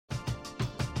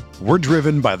We're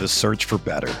driven by the search for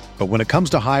better. But when it comes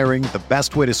to hiring, the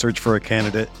best way to search for a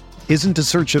candidate isn't to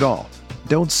search at all.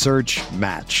 Don't search,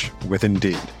 match with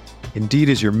Indeed. Indeed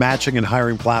is your matching and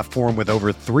hiring platform with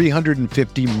over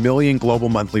 350 million global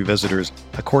monthly visitors,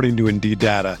 according to Indeed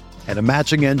data, and a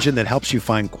matching engine that helps you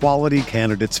find quality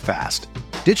candidates fast.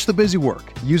 Ditch the busy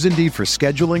work. Use Indeed for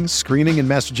scheduling, screening, and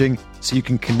messaging so you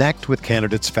can connect with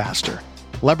candidates faster.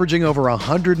 Leveraging over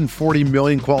 140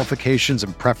 million qualifications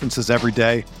and preferences every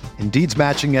day, Indeed's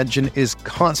matching engine is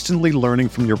constantly learning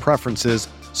from your preferences,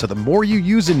 so the more you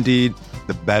use Indeed,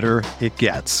 the better it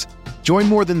gets. Join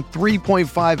more than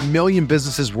 3.5 million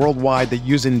businesses worldwide that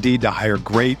use Indeed to hire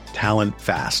great talent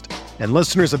fast. And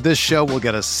listeners of this show will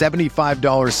get a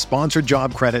 $75 sponsored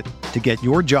job credit to get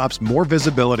your jobs more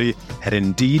visibility at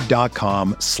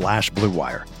Indeed.com/Blue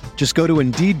Wire. Just go to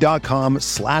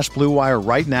Indeed.com/Blue Wire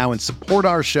right now and support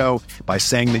our show by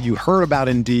saying that you heard about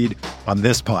Indeed on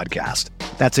this podcast.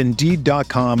 That's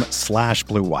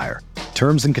Indeed.com/Blue Wire.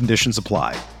 Terms and conditions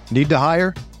apply. Need to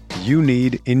hire? You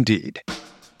need Indeed.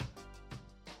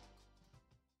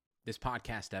 This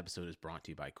podcast episode is brought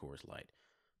to you by Coors Light.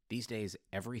 These days,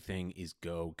 everything is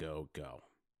go, go, go.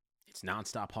 It's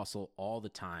nonstop hustle all the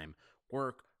time.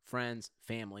 Work, friends,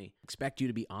 family, expect you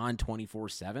to be on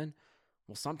 24/7.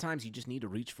 Well, sometimes you just need to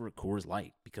reach for a Coors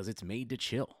Light because it's made to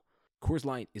chill. Coors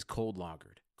Light is cold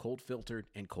lagered, cold filtered,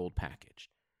 and cold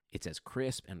packaged. It's as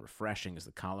crisp and refreshing as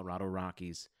the Colorado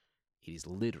Rockies. It is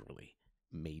literally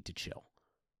made to chill.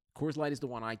 Coors Light is the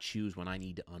one I choose when I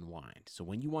need to unwind. So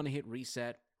when you want to hit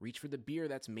reset, reach for the beer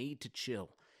that's made to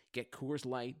chill. Get Coors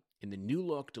Light in the new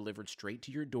look delivered straight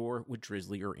to your door with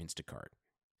Drizzly or Instacart.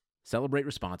 Celebrate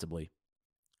responsibly.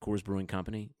 Coors Brewing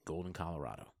Company, Golden,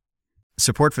 Colorado.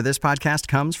 Support for this podcast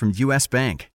comes from U.S.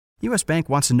 Bank. U.S. Bank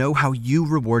wants to know how you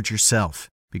reward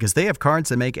yourself because they have cards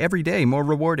that make every day more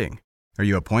rewarding. Are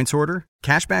you a points hoarder,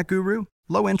 cashback guru,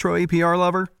 low intro APR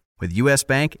lover? With U.S.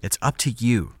 Bank, it's up to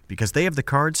you because they have the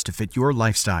cards to fit your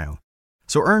lifestyle.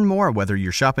 So earn more whether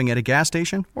you're shopping at a gas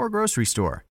station or grocery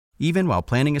store, even while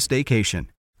planning a staycation.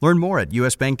 Learn more at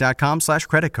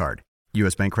usbank.com/creditcard.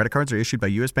 U.S. Bank credit cards are issued by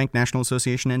U.S. Bank National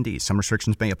Association ND. Some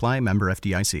restrictions may apply. Member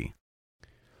FDIC.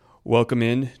 Welcome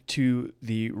in to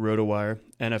the RotoWire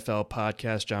NFL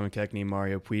podcast. John McKechnie,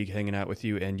 Mario Puig hanging out with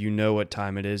you, and you know what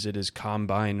time it is. It is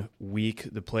Combine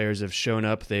Week. The players have shown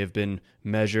up. They have been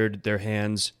measured, their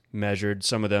hands measured,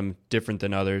 some of them different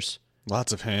than others.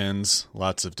 Lots of hands,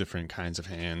 lots of different kinds of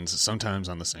hands, sometimes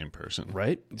on the same person.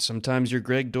 Right? Sometimes you're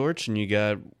Greg Dortch and you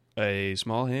got a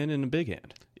small hand and a big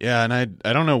hand. Yeah, and I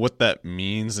don't know what that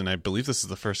means, and I believe this is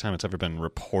the first time it's ever been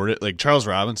reported. Like, Charles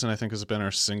Robinson, I think, has been our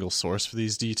single source for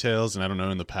these details, and I don't know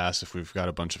in the past if we've got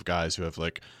a bunch of guys who have,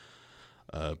 like,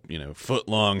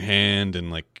 foot-long hand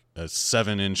and, like, a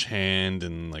 7-inch hand,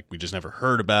 and, like, we just never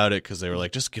heard about it because they were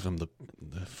like, just give him the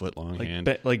foot-long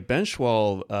hand. Like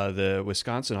Benchwall, the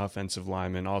Wisconsin offensive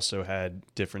lineman, also had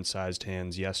different-sized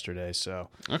hands yesterday, so...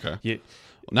 Okay.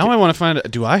 Now I want to find out,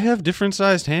 do I have different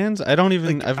sized hands? I don't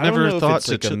even, I've never thought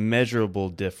it's a measurable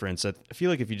difference. I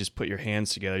feel like if you just put your hands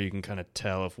together, you can kind of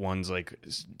tell if one's like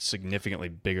significantly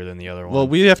bigger than the other one. Well,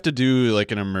 we have to do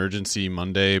like an emergency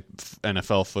Monday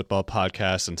NFL football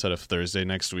podcast instead of Thursday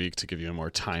next week to give you a more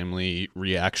timely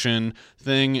reaction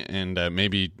thing. And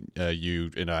maybe you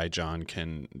and I, John,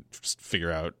 can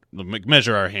figure out,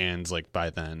 measure our hands like by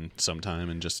then sometime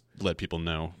and just let people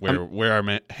know where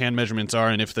our hand measurements are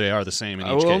and if they are the same in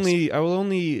each case. I will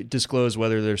only disclose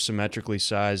whether they're symmetrically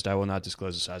sized. I will not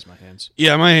disclose the size of my hands.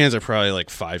 Yeah, my hands are probably like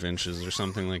 5 inches or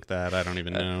something like that. I don't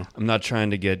even know. I'm not trying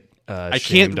to get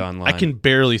shamed online. I can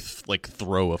barely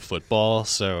throw a football,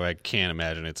 so I can't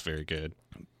imagine it's very good.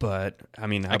 But I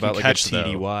mean, how about like a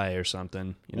TDY or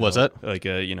something? What's that? Like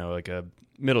a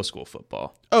middle school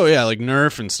football. Oh yeah, like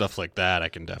Nerf and stuff like that. I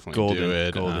can definitely do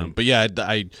it. Golden. But yeah,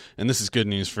 and this is good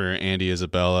news for Andy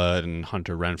Isabella and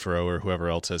Hunter Renfrow or whoever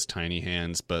else has tiny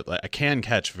hands. But I can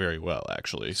catch very well,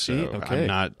 actually. So okay.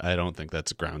 I don't think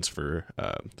that's grounds for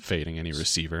fading any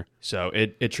receiver. So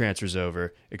it transfers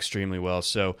over extremely well.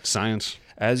 So science.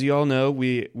 As you all know,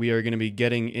 we are going to be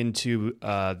getting into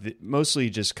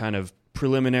mostly just kind of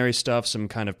preliminary stuff, some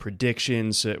kind of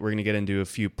predictions. We're going to get into a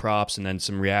few props and then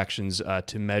some reactions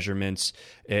to measurements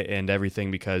and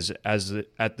everything, because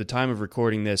at the time of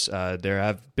recording this, there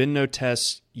have been no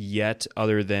tests yet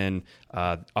other than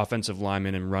offensive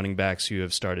linemen and running backs who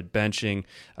have started benching.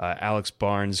 Alex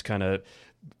Barnes kind of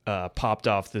popped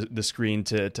off the screen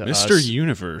to Mr. us.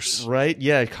 Universe. Right?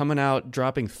 Yeah, coming out,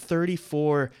 dropping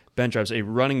 34 bench reps, a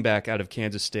running back out of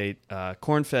Kansas State,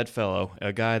 corn-fed fellow,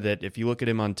 a guy that if you look at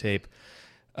him on tape,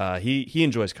 he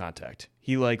enjoys contact.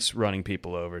 he likes running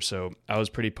people over. So I was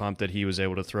pretty pumped that he was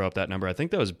able to throw up that number. I think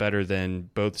that was better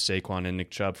than both Saquon and Nick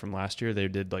Chubb from last year. They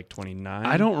did like 29.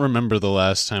 I don't remember the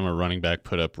last time a running back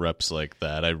put up reps like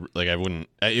that. I wouldn't.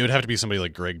 It would have to be somebody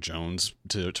like Greg Jones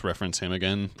to reference him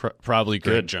again. Probably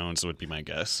Greg Jones would be my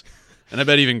guess. And I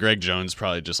bet even Greg Jones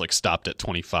probably just like stopped at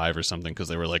 25 or something because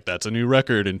they were like, that's a new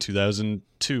record in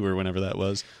 2002 or whenever that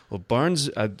was. Well,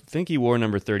 Barnes, I think he wore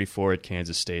number 34 at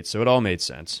Kansas State, so it all made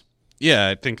sense. Yeah,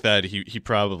 I think that he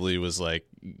probably was like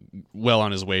well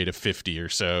on his way to 50 or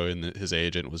so, and his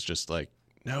agent was just like,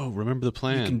 no, remember the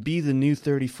plan. You can be the new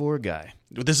 34 guy.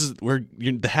 This is where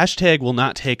the hashtag will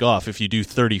not take off if you do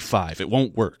 35. It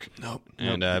won't work. Nope.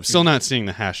 And I'm still not seeing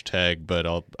the hashtag, but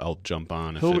I'll jump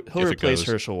on if he'll it replace goes.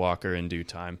 Herschel Walker in due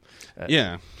time.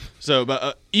 Yeah. So,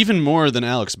 but even more than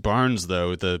Alex Barnes,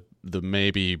 though, the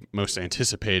maybe most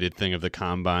anticipated thing of the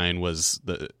combine was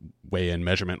the weigh-in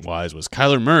measurement-wise was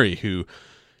Kyler Murray, who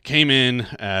came in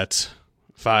at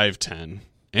 5'10",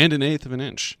 and 1/8 of an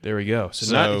inch. There we go.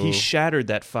 So he shattered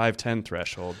that 5'10"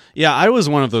 threshold. Yeah, I was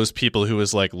one of those people who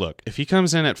was like, look, if he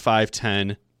comes in at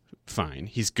 5'10", fine,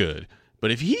 he's good. But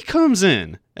if he comes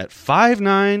in at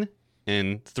 5'9"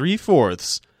 and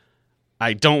 3/4,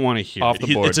 I don't want to hear off it.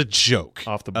 the board. It's a joke.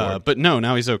 Off the board. But no,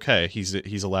 now he's okay.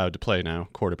 He's allowed to play now,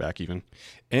 quarterback even.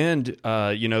 And,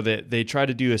 they tried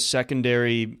to do a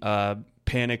secondary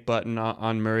panic button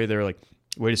on Murray. They're like,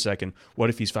 wait a second, what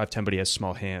if he's 5'10", but he has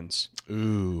small hands?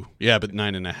 Ooh. Yeah, but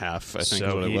 9.5, I think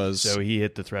is what it was. So he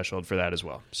hit the threshold for that as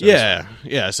well. So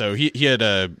yeah. So he had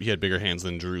bigger hands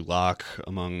than Drew Lock,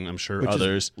 among, I'm sure,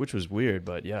 others. Which was weird,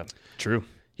 but yeah, true.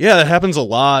 Yeah, that happens a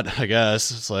lot, I guess.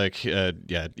 It's like,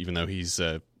 even though he's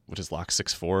what is Locke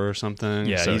 6'4" or something?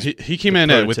 Yeah, so he came in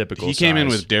size.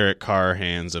 with Derek Carr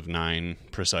hands of 9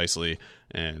 precisely,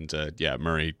 and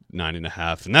Murray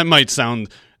 9.5, and that might sound.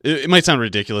 It might sound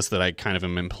ridiculous that I kind of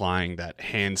am implying that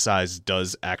hand size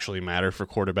does actually matter for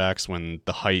quarterbacks when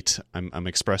the height I'm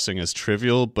expressing is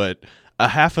trivial, but a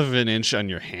half of an inch on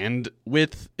your hand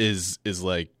width is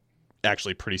like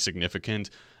actually pretty significant.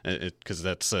 Because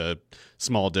that's a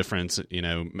small difference,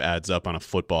 adds up on a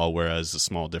football, whereas a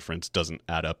small difference doesn't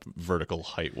add up vertical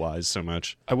height-wise so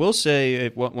much. I will say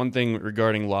one thing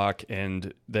regarding Locke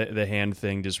and the hand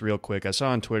thing, just real quick. I saw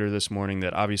on Twitter this morning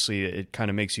that obviously it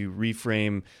kind of makes you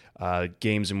reframe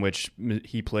games in which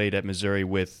he played at Missouri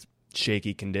with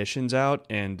shaky conditions out,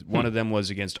 and one of them was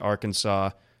against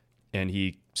Arkansas, and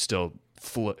he still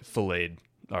filleted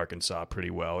Arkansas pretty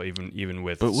well, even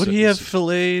with. But would he have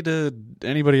filleted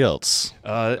anybody else?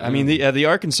 I mean, the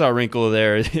Arkansas wrinkle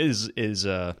there is.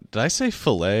 Did I say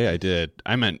fillet? I did.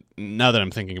 I meant, now that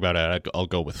I'm thinking about it, I'll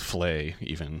go with fillet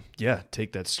even. Yeah,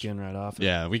 take that skin right off.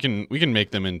 Yeah, we can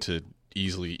make them into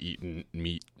easily eaten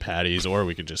meat patties, or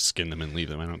we could just skin them and leave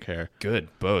them. I don't care. Good,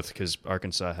 both, because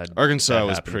Arkansas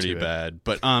was pretty bad.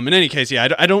 But in any case, yeah,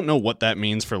 I don't know what that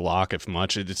means for Locke, if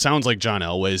much. It sounds like John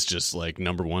Elway's just like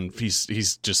number one.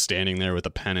 He's just standing there with a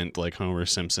pennant like Homer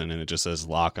Simpson, and it just says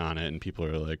Locke on it, and people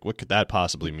are like, what could that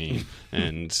possibly mean?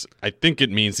 And I think it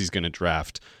means he's going to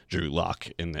draft Drew Lock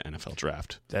in the NFL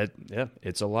draft.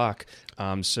 It's a lock.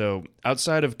 So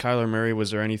outside of Kyler Murray,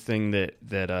 was there anything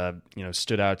that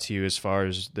stood out to you as far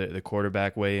as the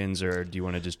quarterback weigh-ins, or do you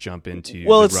want to just jump into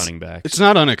the running backs? It's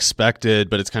not unexpected,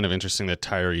 but it's kind of interesting that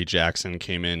Tyree Jackson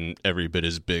came in every bit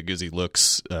as big as he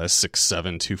looks. 6'7",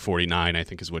 249, I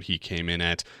think is what he came in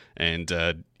at.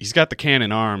 And he's got the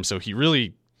cannon arm, so he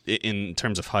really, in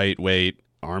terms of height, weight,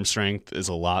 arm strength, is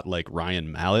a lot like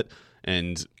Ryan Mallett.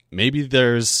 And maybe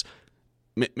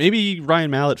Ryan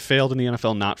Mallett failed in the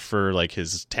NFL not for like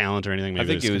his talent or anything. Maybe I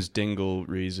think it was dingle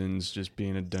reasons, just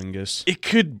being a dungus. It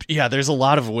could, yeah. There's a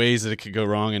lot of ways that it could go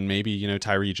wrong, and maybe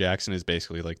Tyree Jackson is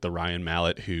basically like the Ryan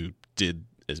Mallett who did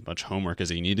as much homework as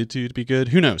he needed to be good.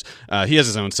 Who knows? He has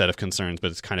his own set of concerns,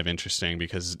 but it's kind of interesting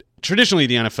because traditionally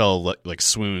the NFL like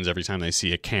swoons every time they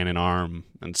see a cannon arm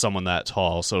and someone that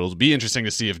tall. So it'll be interesting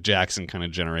to see if Jackson kind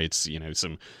of generates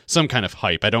some kind of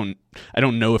hype. I don't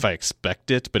know if I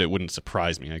expect it, but it wouldn't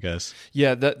surprise me, I guess.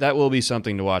 Yeah, that will be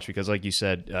something to watch because, like you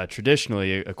said,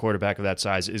 traditionally a quarterback of that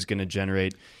size is going to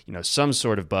generate some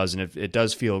sort of buzz, and it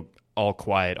does feel all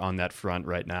quiet on that front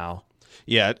right now.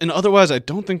 Yeah, and otherwise, I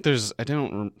don't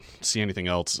see anything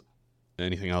else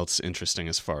interesting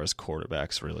as far as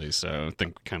quarterbacks, really. So I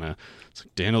think kind of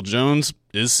Daniel Jones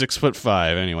is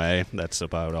 6'5". Anyway, that's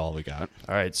about all we got.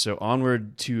 All right, so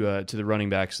onward to the running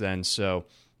backs then. So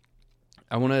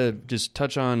I want to just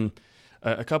touch on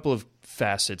a couple of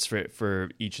facets for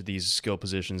each of these skill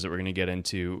positions that we're going to get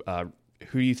into.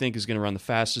 Who do you think is going to run the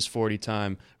fastest 40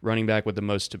 time, running back with the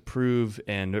most to prove,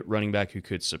 and running back who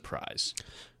could surprise?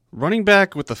 Running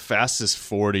back with the fastest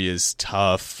 40 is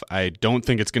tough. I don't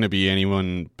think it's going to be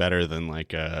anyone better than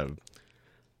like I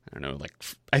don't know, like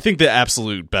I think the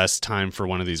absolute best time for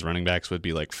one of these running backs would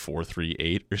be like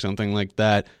 4.38 or something like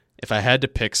that. If I had to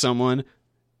pick someone,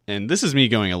 and this is me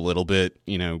going a little bit,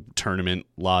 tournament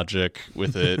logic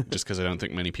with it, just because I don't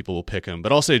think many people will pick him,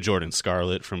 but I'll say Jordan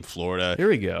Scarlett from Florida. Here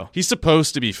we go. He's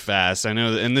supposed to be fast. I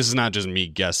know, and this is not just me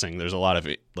guessing. There's a lot of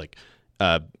like,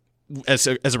 as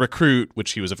a recruit,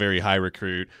 which he was a very high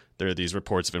recruit, there are these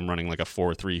reports of him running like a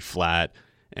 4.3 flat.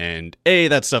 And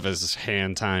that stuff is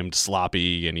hand timed,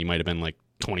 sloppy, and he might have been like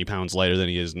 20 pounds lighter than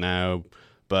he is it's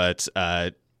But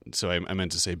so I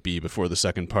meant to say B before the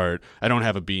second part. I don't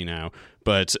have a B now,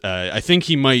 but I think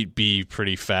he might be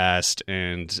pretty fast.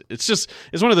 And it's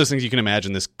one of those things you can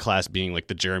imagine this class being like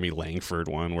the Jeremy Langford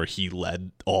one, where he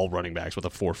led all running backs with a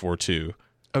 4.42.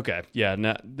 Okay, yeah,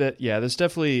 this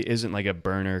definitely isn't like a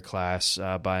burner class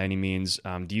by any means.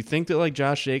 Do you think that like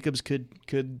Josh Jacobs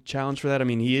could challenge for that? I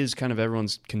mean, he is kind of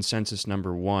everyone's consensus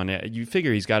number one. You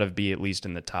figure he's got to be at least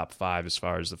in the top 5 as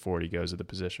far as the 40 goes at the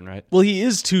position, right? Well, he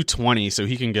is 220, so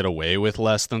he can get away with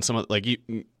less than some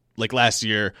like last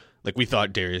year. Like we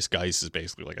thought Darius Geis is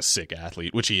basically like a sick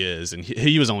athlete, which he is, and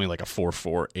he was only like a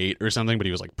 4.48 or something, but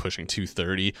he was like pushing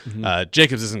 230. Mm-hmm.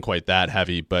 Jacobs isn't quite that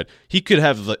heavy, but he could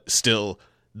have still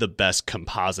the best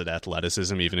composite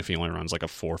athleticism, even if he only runs like a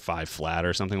 4.5 flat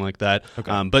or something like that.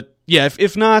 Okay. But yeah,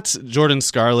 if not Jordan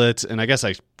Scarlett, and I guess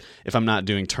if I'm not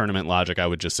doing tournament logic, I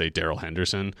would just say Darrell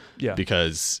Henderson. Yeah.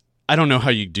 Because I don't know how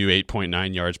you do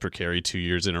 8.9 yards per carry 2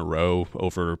 years in a row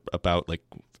over about must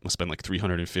have been like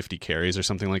 350 carries or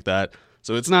something like that.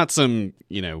 So it's not some,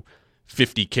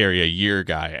 50 carry a year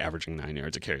guy averaging 9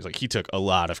 yards of carries. Like he took a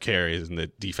lot of carries and the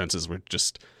defenses were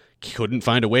just couldn't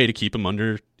find a way to keep him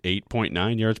under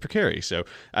 8.9 yards per carry. So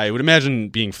I would imagine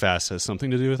being fast has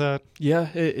something to do with that. Yeah,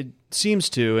 it seems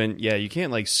to. And yeah, you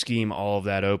can't like scheme all of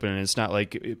that open. And it's not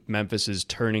like Memphis is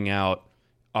turning out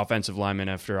offensive lineman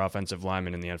after offensive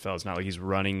lineman in the NFL. It's not like he's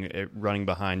running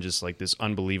behind just like this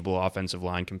unbelievable offensive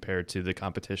line compared to the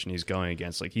competition he's going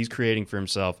against. Like he's creating for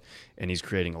himself and he's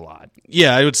creating a lot.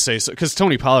 Yeah, I would say so. Because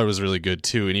Tony Pollard was really good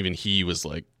too. And even he was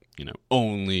like,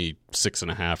 only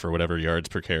 6.5 or whatever yards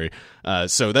per carry.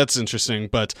 So that's interesting.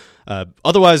 But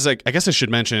otherwise, I guess I should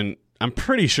mention, I'm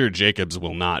pretty sure Jacobs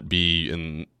will not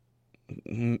be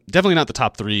definitely not the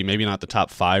top 3, maybe not the top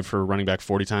 5 for running back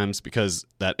 40 times, because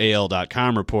that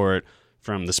AL.com report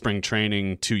from the spring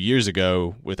training 2 years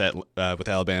ago with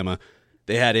Alabama,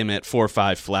 they had him at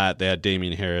 4.5 flat. They had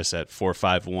Damian Harris at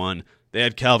 4.51. They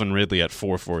had Calvin Ridley at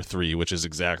 4.43, which is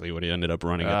exactly what he ended up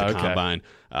running at the combine.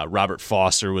 Robert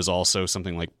Foster was also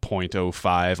something like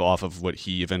 0.05 off of what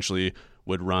he eventually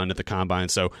would run at the combine.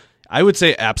 So I would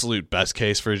say absolute best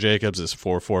case for Jacobs is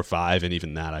 4.45, and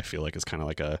even that I feel like is kind of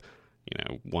like a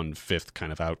 1/5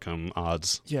 kind of outcome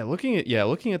odds. Yeah, looking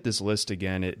at this list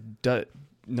again,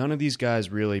 none of these guys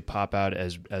really pop out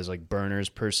as like burners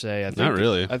per se. Not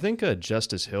really. I think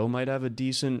Justice Hill might have a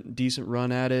decent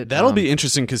run at it. That'll be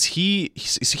interesting because he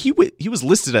was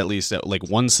listed at least at like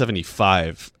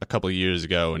 175 a couple of years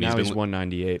ago, and now he's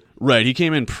 198. Right, he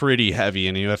came in pretty heavy,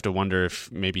 and you have to wonder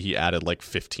if maybe he added like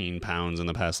 15 pounds in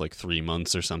the past like 3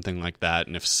 months or something like that.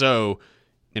 And if so,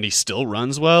 and he still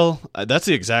runs well, that's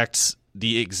the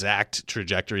exact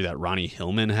trajectory that Ronnie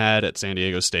Hillman had at San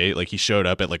Diego State. Like he showed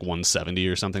up at like 170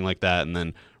 or something like that, and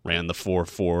then ran the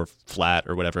 4.4 flat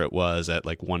or whatever it was at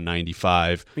like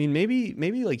 195. I mean, maybe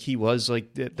like he was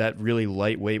like that really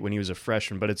lightweight when he was a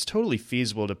freshman, but it's totally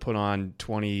feasible to put on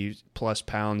 20 plus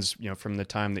pounds, from the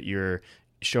time that you're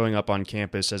showing up on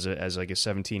campus as like a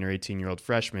 17 or 18-year-old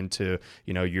freshman to,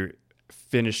 you're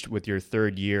finished with your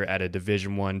third year at a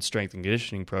Division I strength and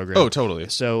conditioning program. Oh, totally.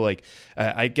 So like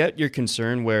I get your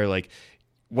concern where like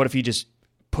what if he just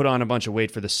put on a bunch of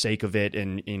weight for the sake of it,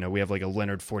 and we have like a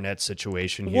Leonard Fournette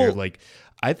situation here. Well, like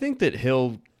I think that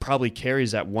Hill probably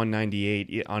carries that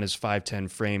 198 on his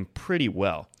 5'10" frame pretty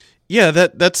well. Yeah,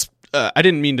 that's I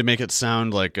didn't mean to make it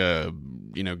sound like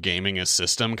gaming a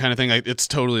system kind of thing. It's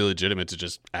totally legitimate to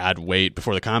just add weight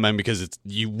before the combine because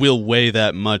you will weigh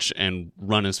that much and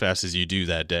run as fast as you do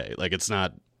that day. Like it's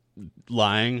not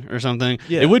lying or something.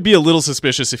 Yeah. It would be a little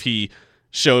suspicious if he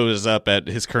shows up at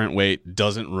his current weight,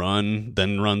 doesn't run,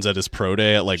 then runs at his pro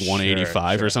day at like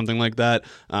 185 or something like that.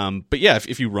 But yeah,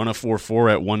 if you run a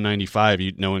 4.4 at 195,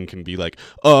 no one can be like,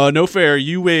 no fair,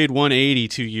 you weighed 180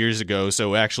 2 years ago,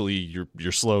 so actually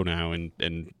you're slow now and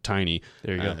tiny.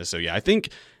 There you go. So yeah, I think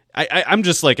I'm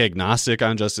just like agnostic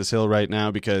on Justice Hill right now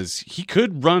because he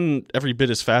could run every bit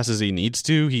as fast as he needs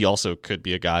to. He also could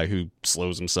be a guy who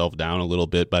slows himself down a little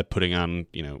bit by putting on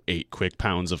 8 quick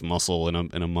pounds of muscle in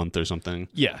a month or something.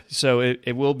 Yeah, so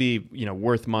it will be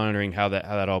worth monitoring how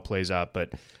that all plays out.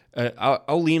 But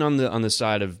I'll lean on the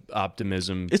side of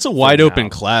optimism. It's a wide open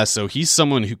class, so he's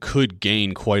someone who could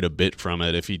gain quite a bit from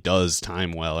it if he does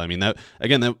time well. I mean that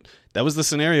was the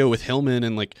scenario with Hillman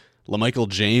and like LaMichael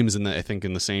James I think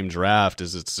in the same draft.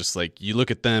 Is it's just like you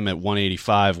look at them at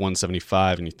 185,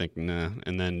 175, and you think nah.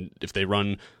 And then if they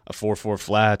run a 4.4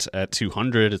 flat at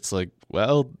 200, it's like,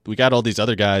 well, we got all these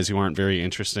other guys who aren't very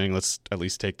interesting. Let's at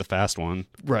least take the fast one.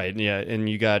 Right. Yeah. And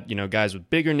you got guys with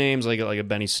bigger names like a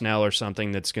Benny Snell or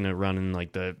something that's going to run in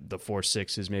like the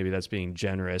 4.6s. Maybe that's being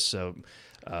generous. So.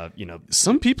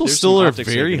 Some people still are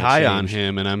very high on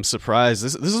him, and I'm surprised.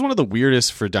 This is one of the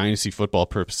weirdest for dynasty football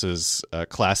purposes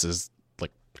classes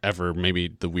like ever. Maybe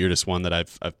the weirdest one that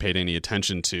I've paid any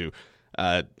attention to.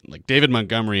 Like David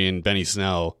Montgomery and Benny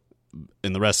Snell,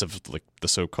 and the rest of like the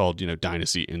so-called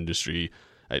dynasty industry.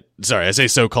 I say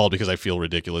so-called because I feel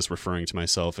ridiculous referring to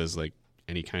myself as like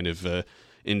any kind of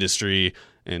industry,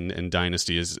 and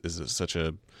dynasty is such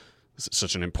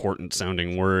an important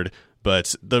sounding word.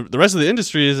 But the rest of the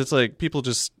industry is it's like people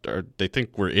they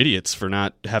think we're idiots for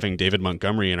not having David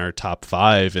Montgomery in our top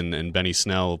 5 and Benny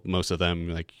Snell. Most of them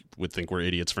like would think we're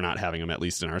idiots for not having him at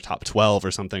least in our top 12 or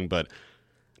something. But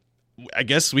I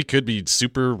guess we could be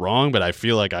super wrong, but I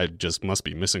feel like I just must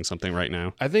be missing something right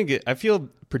now. I feel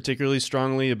particularly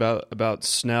strongly about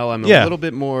Snell. I'm a little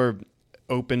bit more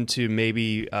open to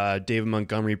maybe David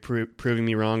Montgomery proving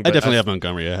me wrong. But I definitely have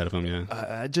Montgomery ahead of him,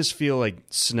 yeah. I just feel like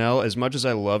Snell, as much as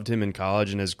I loved him in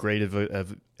college and as great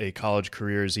of a college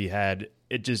career as he had,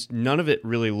 none of it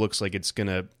really looks like it's going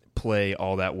to play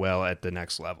all that well at the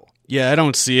next level. Yeah, I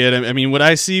don't see it. I mean, what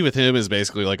I see with him is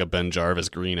basically like a Ben Jarvis,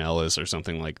 Green Ellis or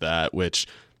something like that, which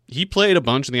he played a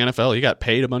bunch in the NFL. He got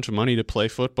paid a bunch of money to play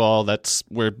football. That's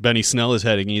where Benny Snell is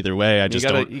heading either way.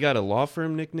 You got a law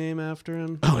firm nickname after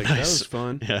him? Oh, nice. That was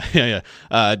fun. Yeah.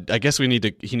 I guess he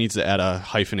needs to add a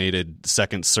hyphenated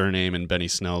second surname in Benny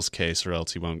Snell's case, or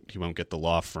else he won't get the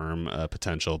law firm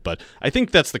potential. But I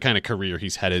think that's the kind of career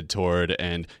he's headed toward.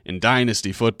 And in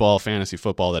dynasty football, fantasy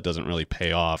football, that doesn't really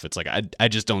pay off. It's like I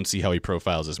just don't see how he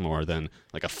profiles as more than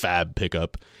like a fab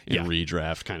pickup in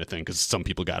redraft kind of thing, because some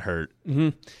people got hurt. Mm-hmm.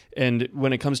 And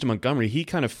when it comes to Montgomery, he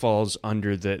kind of falls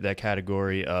under that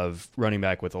category of running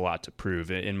back with a lot to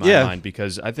prove in my mind,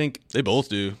 because I think they both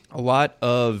do. A lot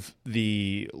of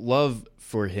the love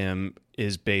for him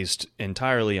is based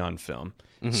entirely on film.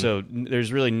 Mm-hmm. So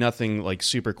there's really nothing like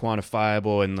super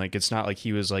quantifiable, and like it's not like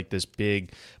he was like this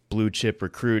big blue chip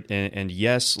recruit. And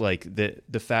yes, like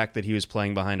the fact that he was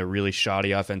playing behind a really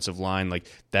shoddy offensive line, like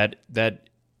that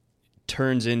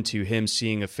turns into him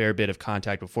seeing a fair bit of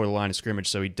contact before the line of scrimmage.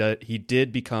 So he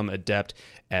did become adept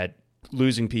at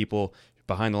losing people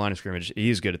behind the line of scrimmage.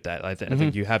 He's good at that. I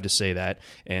think you have to say that.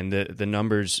 And the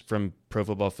numbers from Pro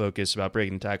Football Focus about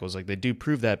breaking tackles, like they do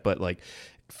prove that. But like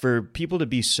for people to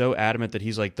be so adamant that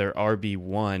he's like their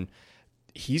RB1,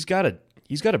 he's got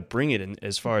to bring it in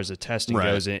as far as the testing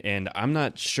goes. And I'm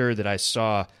not sure that I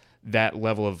saw that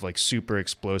level of like super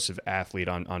explosive athlete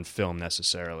on film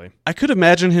necessarily. I could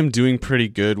imagine him doing pretty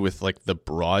good with like the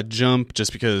broad jump,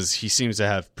 just because he seems to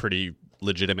have pretty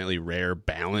legitimately rare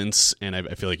balance, and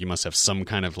I feel like you must have some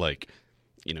kind of like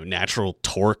natural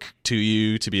torque to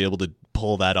you to be able to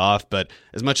pull that off. But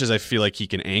as much as I feel like he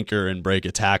can anchor and break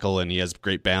a tackle, and he has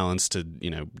great balance to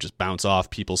just bounce off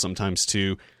people sometimes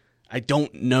too, I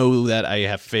don't know that I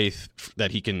have faith that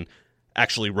he can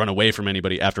actually run away from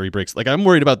anybody after he breaks. Like, I'm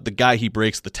worried about the guy he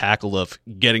breaks the tackle of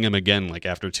getting him again, like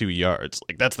after 2 yards.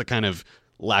 Like, that's the kind of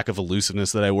lack of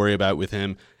elusiveness that I worry about with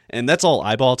him. And that's all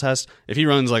eyeball test. If he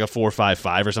runs like a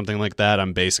 4.55 or something like that,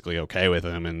 I'm basically okay with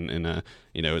him in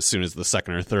as soon as the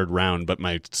second or third round. But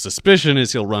my suspicion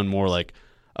is he'll run more like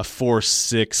a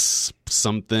 4.6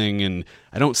 something, and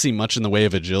I don't see much in the way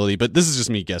of agility. But this is just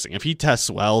me guessing. If he tests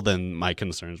well, then my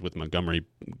concerns with Montgomery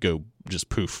go just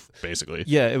poof, basically.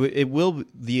 Yeah, it will.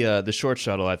 The short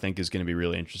shuttle, I think, is going to be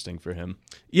really interesting for him.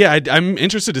 Yeah, I'm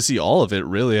interested to see all of it,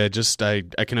 really.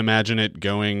 I can imagine it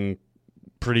going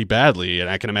pretty badly, and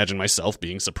I can imagine myself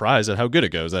being surprised at how good it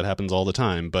goes. That happens all the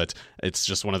time, but it's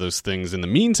just one of those things. In the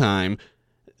meantime,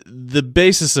 the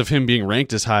basis of him being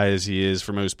ranked as high as he is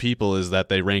for most people is that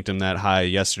they ranked him that high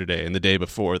yesterday and the day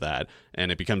before that,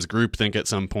 and it becomes groupthink at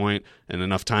some point, and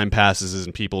enough time passes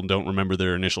and people don't remember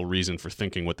their initial reason for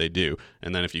thinking what they do,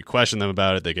 and then if you question them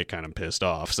about it, they get kind of pissed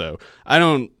off. So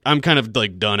I'm kind of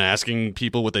like done asking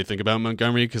people what they think about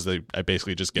Montgomery, because I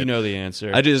basically just get the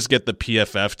answer. I just get the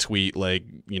PFF tweet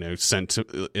sent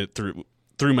to it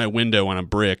through my window on a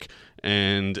brick,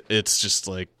 and it's just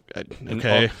like,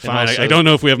 okay, fine. Also, I don't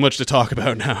know if we have much to talk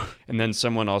about now. And then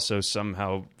someone also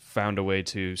somehow found a way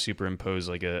to superimpose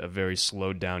like a very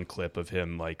slowed down clip of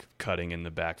him like cutting in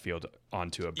the backfield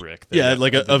onto a brick.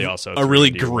 Like a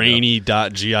really grainy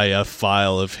 .gif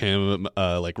file of him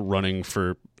like running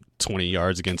for 20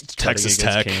 yards against Texas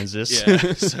Tech, Kansas.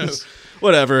 Yeah, so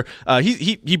whatever.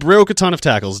 He broke a ton of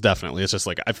tackles. Definitely, it's just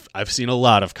like I've seen a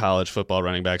lot of college football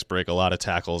running backs break a lot of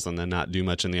tackles and then not do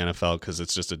much in the NFL because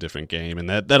it's just a different game, and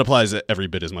that applies every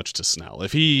bit as much to Snell.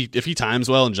 If he times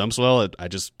well and jumps well, I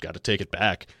just got to take it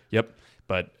back. Yep,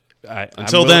 but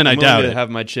until then, I doubt it. Have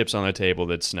my chips on the table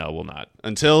that Snell will not.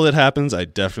 Until it happens, I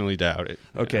definitely doubt it.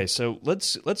 Okay, so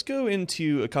let's go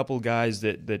into a couple guys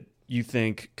that you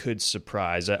think could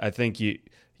surprise. I think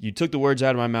you took the words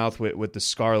out of my mouth with the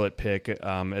Scarlett pick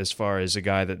as far as a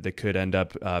guy that could end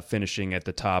up finishing at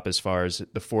the top as far as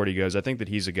the 40 goes. I think that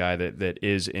he's a guy that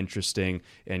is interesting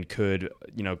and could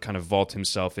kind of vault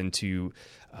himself into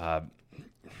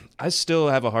I still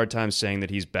have a hard time saying that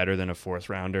he's better than a fourth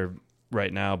rounder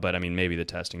right now, but I mean maybe the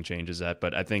testing changes that.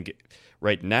 But I think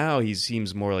right now he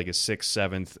seems more like a 6th,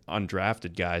 7th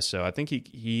undrafted guy. So I think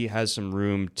he has some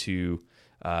room to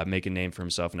make a name for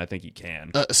himself, and I think he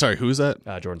can. Sorry, who is that?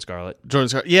 Jordan Scarlett.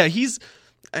 Yeah, he's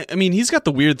got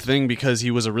the weird thing because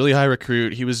he was a really high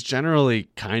recruit. He was generally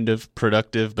kind of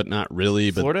productive, but not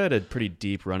really. But Florida had a pretty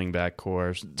deep running back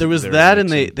core. There was that, and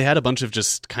they had a bunch of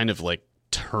just kind of like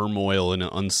turmoil and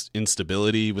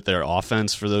instability with their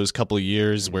offense for those couple of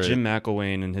years. Where Jim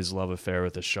McElwain and his love affair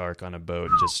with a shark on a boat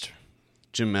just...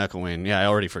 Jim McElwain, yeah, I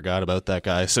already forgot about that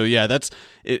guy. So yeah, that's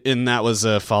it, and that was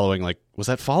following. Like, was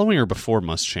that following or before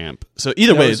Muschamp? So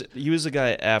either way, he was the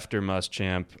guy after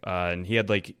Muschamp, and he had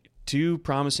like 2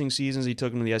 promising seasons. He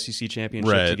took him to the SEC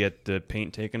championship to get the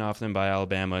paint taken off them by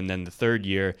Alabama, and then the third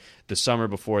year, the summer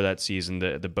before that season,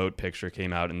 the boat picture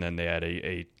came out, and then they had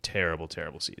a terrible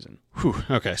season. Whew,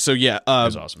 okay, so yeah, it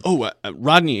was awesome.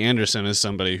 Rodney Anderson is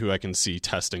somebody who I can see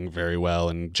testing very well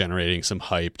and generating some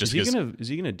hype. Just is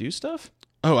he gonna do stuff?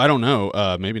 Oh, I don't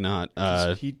know. Maybe not.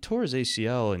 He tore his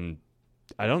ACL, and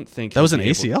I don't think that was an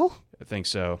ACL. I think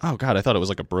so. Oh God, I thought it was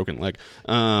like a broken leg.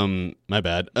 My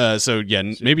bad. So yeah,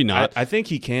 maybe not. I think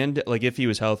he can. Like if he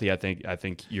was healthy, I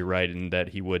think you're right in that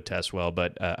he would test well.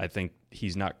 But I think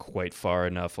he's not quite far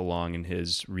enough along in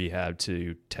his rehab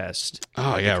to test.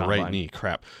 Oh yeah, right knee.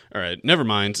 Crap. All right, never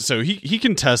mind. So he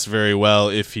can test very well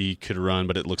if he could run,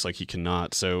 but it looks like he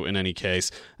cannot. So in any case,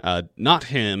 not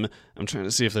him. I'm trying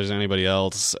to see if there's anybody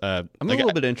else. I'm a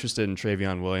little bit interested in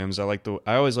Travion Williams. I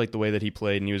always liked the way that he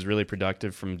played, and he was really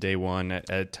productive from day one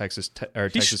at Texas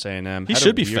A&M. He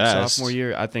should be fast. Sophomore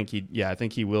year, I think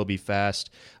he will be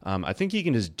fast. I think he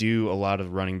can just do a lot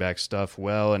of running back stuff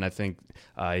well, and I think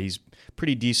he's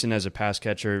pretty decent as a pass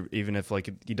catcher, even if like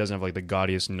he doesn't have like the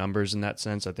gaudiest numbers in that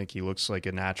sense. I think he looks like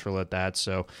a natural at that.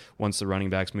 So once the running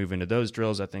backs move into those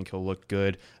drills, I think he'll look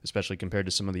good, especially compared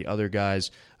to some of the other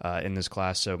guys in this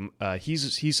class. So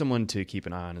he's someone to keep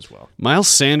an eye on as well. Miles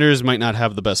Sanders might not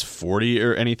have the best 40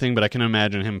 or anything, but I can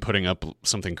imagine him putting up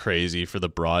something crazy for the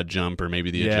broad jump or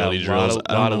maybe the agility drills.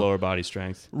 A lot of lower body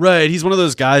strength. Right. He's one of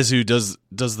those guys who does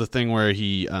the thing where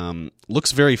he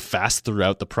looks very fast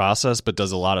throughout the process, but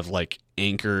does a lot of like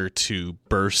anchor to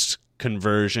burst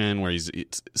conversion where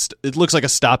it looks like a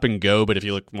stop and go, but if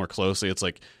you look more closely, it's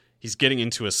like he's getting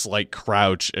into a slight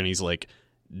crouch and he's like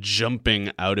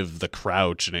jumping out of the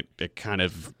crouch, and it kind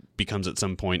of becomes at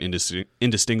some point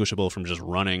indistinguishable from just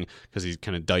running because he's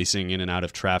kind of dicing in and out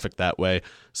of traffic that way.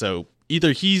 So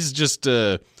either he's just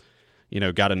got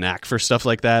a knack for stuff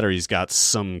like that, or he's got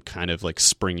some kind of like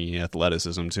springy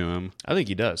athleticism to him. I think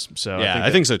he does. So yeah,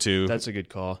 I think so too. That's a good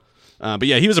call. But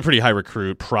yeah, he was a pretty high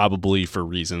recruit, probably for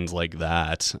reasons like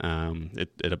that.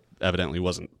 It evidently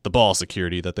wasn't the ball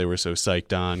security that they were so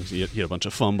psyched on. He had a bunch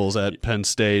of fumbles at Penn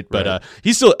State, but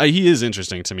he is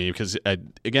interesting to me because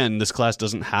again, this class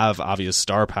doesn't have obvious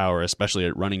star power, especially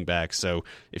at running back. So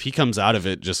if he comes out of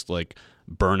it just like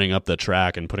burning up the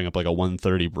track and putting up like a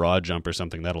 130 broad jump or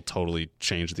something, that'll totally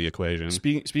change the equation.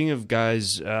 Speaking of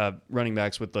guys, running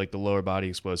backs with like the lower body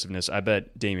explosiveness, I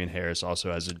bet Damian Harris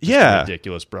also has a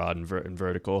ridiculous broad and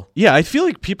vertical. Yeah, I feel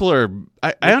like people are.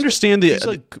 I understand he's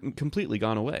like completely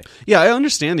gone away. Yeah, I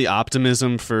understand the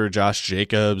optimism for Josh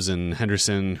Jacobs and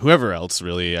Henderson, whoever else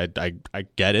really. I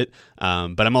get it,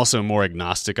 but I'm also more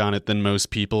agnostic on it than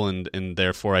most people, and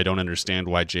therefore I don't understand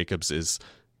why Jacobs is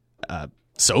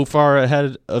so far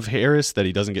ahead of Harris that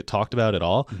he doesn't get talked about at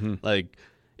all. Mm-hmm. Like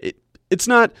it's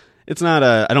not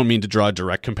I don't mean to draw a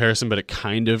direct comparison, but it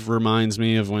kind of reminds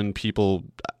me of when people,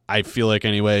 I feel like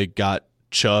anyway, got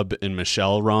Chubb and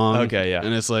Michelle wrong. Okay, yeah.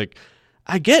 And it's like,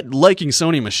 I get liking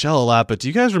Sony Michel a lot, but do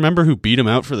you guys remember who beat him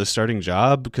out for the starting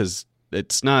job? Because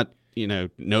it's not,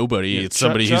 nobody. Yeah, it's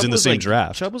somebody who's in the same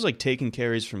draft. Chubb was like taking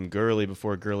carries from Gurley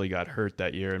before Gurley got hurt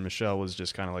that year, and Michel was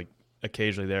just kind of like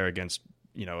occasionally there against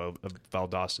a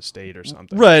Valdosta State or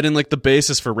something. Right, and like the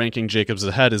basis for ranking Jacobs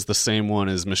ahead is the same one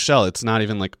as Michel. It's not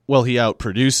even like, well, he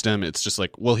outproduced him. It's just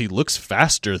like, well, he looks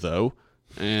faster though.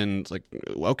 And like,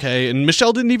 okay, and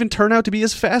Michel didn't even turn out to be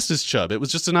as fast as Chubb. It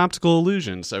was just an optical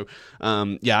illusion. So,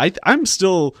 I'm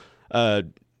still,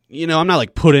 I'm not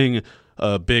like putting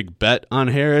a big bet on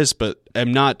Harris, but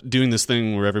I'm not doing this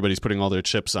thing where everybody's putting all their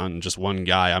chips on just one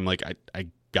guy. I'm like, I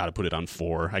got to put it on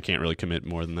 4. I can't really commit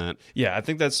more than that. Yeah, I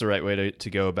think that's the right way to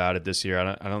go about it this year.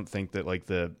 I don't think that like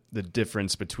the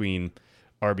difference between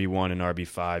RB1 and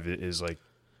RB5 is like,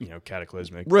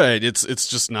 cataclysmic. Right, it's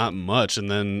just not much,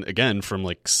 and then again from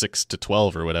like 6 to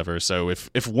 12 or whatever. So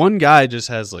if one guy just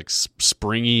has like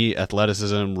springy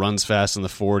athleticism, runs fast in the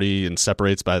 40, and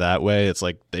separates by that way, it's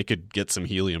like they could get some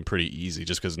helium pretty easy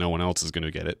just because no one else is going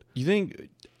to get it. You think?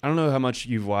 I don't know how much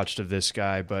you've watched of this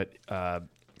guy, but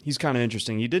he's kind of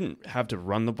interesting. He didn't have to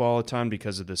run the ball a ton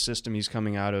because of the system he's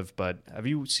coming out of, but have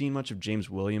you seen much of James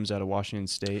Williams out of Washington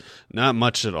State? Not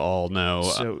much at all, no.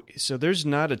 So there's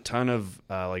not a ton of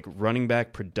like running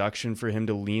back production for him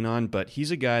to lean on, but he's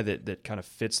a guy that kind of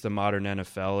fits the modern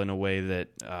NFL in a way that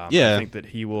I think that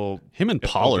he will. Him and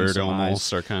Pollard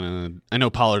almost are kind of. I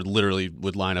know Pollard literally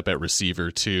would line up at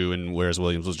receiver too, and whereas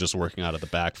Williams was just working out of the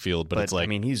backfield. But it's like, I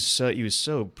mean, he was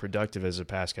so productive as a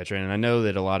pass catcher, and I know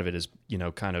that a lot of it is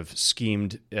kind of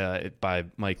schemed by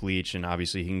Mike Leach, and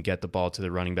obviously he can get the ball to the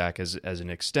running back as an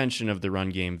extension of the run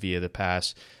game via the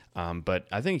pass. But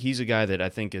I think he's a guy that I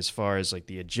think as far as like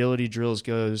the agility drills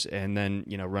goes, and then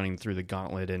running through the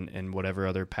gauntlet and whatever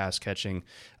other pass catching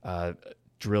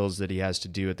drills that he has to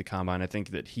do at the combine, I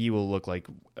think that he will look like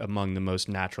among the most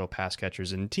natural pass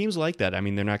catchers. And teams like that, I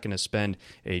mean, they're not going to spend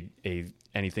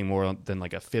anything more than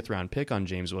like a 5th round pick on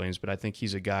James Williams, but I think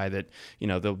he's a guy that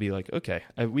they'll be like, okay,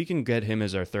 we can get him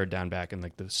as our 3rd down back in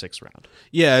like the 6th round.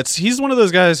 Yeah, he's one of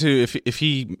those guys who if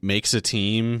he makes a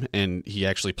team and he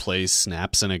actually plays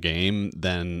snaps in a game,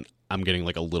 then I'm getting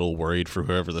like a little worried for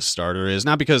whoever the starter is.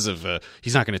 Not because of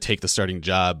he's not going to take the starting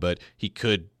job, but he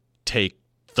could take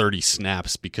 30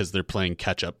 snaps because they're playing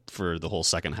catch up for the whole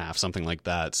second half, something like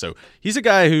that. So he's a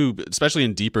guy who, especially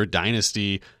in deeper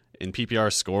dynasty, in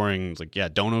PPR scoring, like, yeah,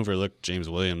 don't overlook James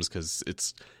Williams because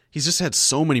he's just had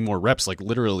so many more reps, like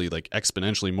literally like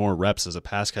exponentially more reps as a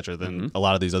pass catcher than a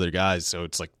lot of these other guys. So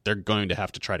it's like they're going to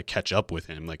have to try to catch up with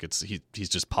him. Like he's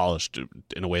just polished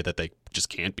in a way that they just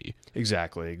can't be.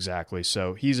 Exactly.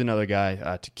 So he's another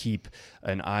guy to keep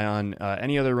an eye on.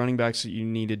 Any other running backs that you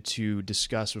needed to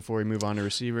discuss before we move on to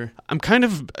receiver? I'm kind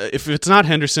of, if it's not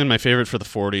Henderson, my favorite for the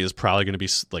 40 is probably going to be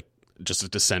like just a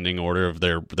descending order of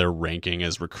their ranking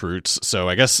as recruits. So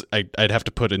I guess I'd have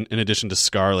to put in addition to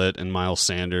Scarlett and Miles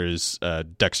Sanders,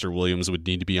 Dexter Williams would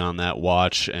need to be on that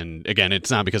watch. And again,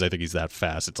 it's not because I think he's that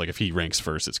fast. It's like if he ranks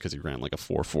first, it's because he ran like a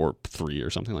 4.43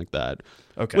 or something like that.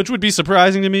 Okay, which would be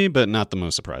surprising to me, but not the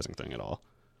most surprising thing at all.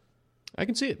 I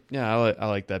can see it. Yeah, I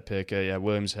like that pick. Yeah,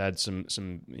 Williams had some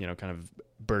kind of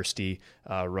bursty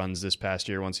runs this past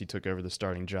year once he took over the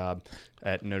starting job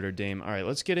at Notre Dame. All right,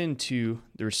 let's get into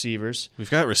the receivers. We've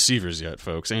got receivers yet,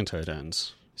 folks, and tight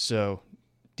ends. So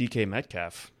DK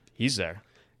Metcalf, he's there.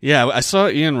 Yeah, I saw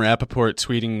Ian Rappaport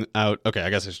tweeting out, okay, I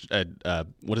guess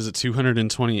what is it,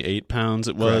 228 pounds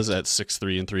it was. Correct. At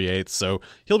 6'3 3/8. So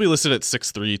he'll be listed at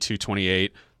 6'3",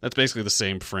 228. That's basically the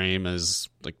same frame as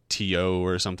like T.O.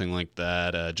 or something like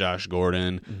that, Josh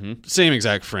Gordon. Mm-hmm. Same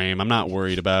exact frame. I'm not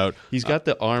worried about. He's got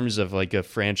the arms of like a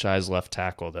franchise left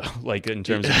tackle, though, like in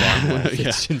terms of arm length. Yeah.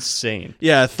 It's insane.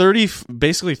 Yeah,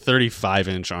 basically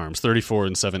 35-inch arms, 34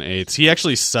 7/8. He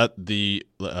actually set the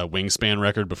wingspan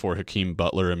record before Hakeem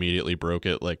Butler immediately broke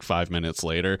it like 5 minutes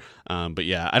later. But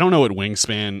yeah, I don't know what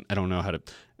wingspan, I don't know how to...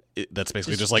 that's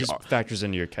basically just like factors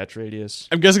into your catch radius.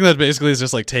 I'm guessing that basically is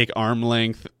just like take arm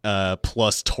length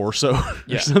plus torso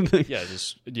or something. Yeah,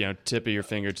 just tip of your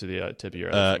finger to the tip of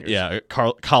your other fingers. Yeah,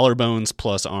 collarbones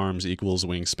plus arms equals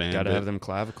wingspan. Got to have them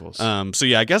clavicles. So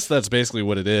yeah, I guess that's basically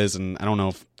what it is, and I don't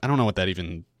know what that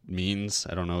even means.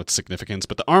 I don't know its significance,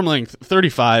 but the arm length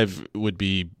 35 would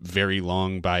be very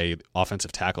long by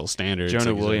offensive tackle standards.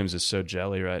 Jonah Williams is so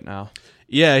jelly right now.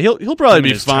 Yeah, he'll probably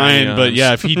be fine, but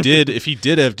yeah, if he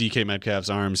did have DK Metcalf's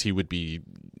arms, he would be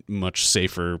much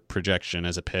safer projection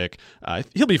as a pick.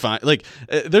 He'll be fine. Like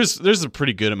there's a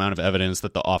pretty good amount of evidence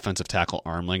that the offensive tackle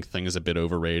arm length thing is a bit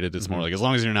overrated. It's more like as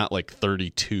long as you're not like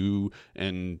 32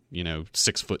 and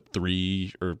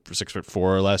 6'3" or 6'4"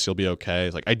 or less, you'll be okay.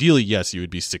 Like ideally, yes, you would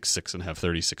be 6'6" and have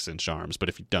 36-inch arms, but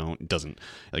if you don't, it doesn't.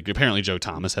 Like apparently Joe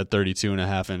Thomas had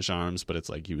 32.5-inch arms, but it's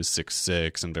like he was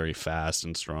 6'6" and very fast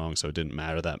and strong, so it didn't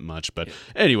matter that much. But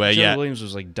anyway, Jonah Williams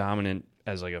was like dominant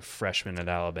as like a freshman at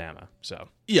Alabama. So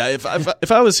yeah,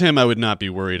 if I was him, I would not be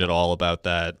worried at all about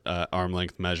that arm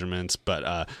length measurements.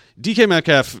 But DK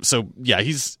Metcalf, so yeah,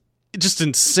 he's just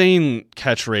insane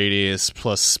catch radius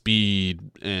plus speed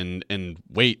and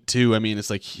weight too. I mean,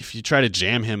 it's like if you try to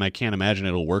jam him, I can't imagine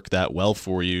it'll work that well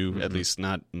for you. At least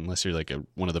not unless you're like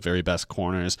one of the very best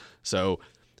corners. So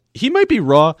he might be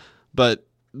raw, but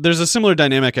there's a similar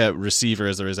dynamic at receiver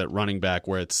as there is at running back,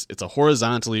 where it's a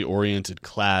horizontally oriented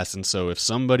class, and so if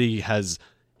somebody has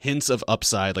hints of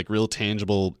upside, like real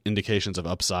tangible indications of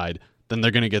upside, then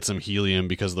they're going to get some helium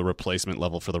because the replacement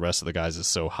level for the rest of the guys is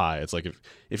so high. It's like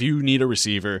if you need a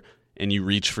receiver and you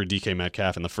reach for DK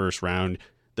Metcalf in the first round,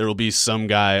 there will be some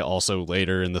guy also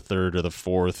later in the third or the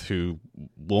fourth who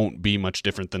won't be much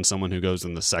different than someone who goes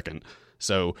in the second.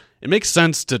 So it makes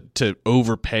sense to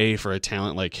overpay for a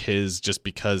talent like his just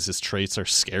because his traits are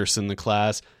scarce in the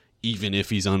class, even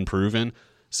if he's unproven.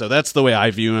 So that's the way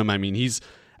I view him. I mean, he's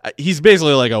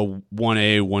basically like a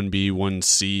 1A, 1B,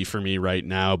 1C for me right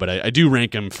now, but I do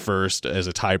rank him first as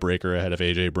a tiebreaker ahead of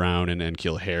A.J. Brown and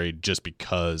N'Keal Harry just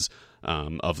because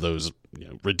of those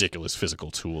ridiculous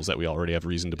physical tools that we already have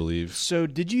reason to believe. So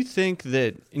did you think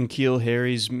that N'Keal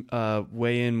Harry's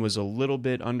weigh-in was a little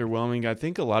bit underwhelming? I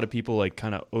think a lot of people like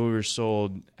kind of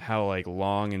oversold how like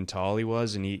long and tall he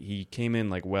was, and he came in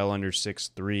like well under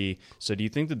 6'3". So do you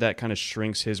think that kind of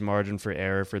shrinks his margin for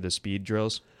error for the speed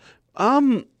drills?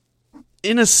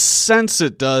 In a sense,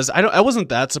 it does. I wasn't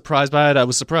that surprised by it. I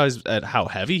was surprised at how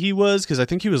heavy he was because I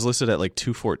think he was listed at like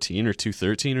 214 or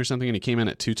 213 or something, and he came in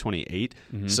at 228.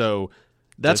 So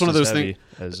that's just one of those things.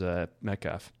 As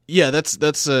Metcalf. Yeah, that's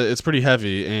it's pretty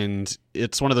heavy, and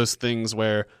it's one of those things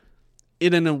where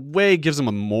it in a way gives him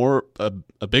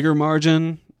a bigger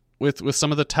margin with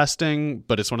some of the testing,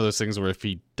 but it's one of those things where if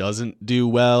he doesn't do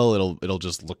well, it'll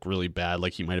just look really bad,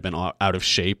 like he might have been out of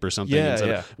shape or something.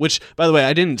 Yeah. Which, by the way,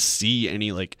 I didn't see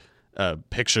any like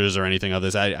pictures or anything of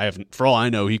this. I have, for all I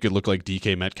know, he could look like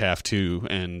DK Metcalf too,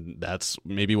 and that's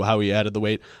maybe how he added the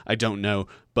weight. I don't know,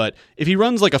 but if he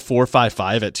runs like a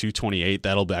 4.55 at 228,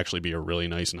 that'll actually be a really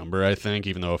nice number, I think.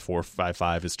 Even though a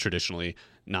 4.55 is traditionally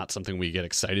not something we get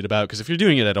excited about, because if you're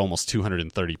doing it at almost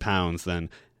 230 pounds, then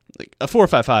like a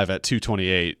 4.55 at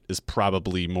 228 is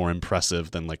probably more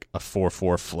impressive than like a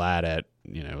 4.4 flat at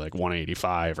like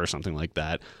 185 or something like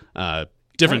that.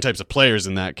 Different types of players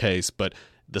in that case, but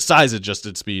the size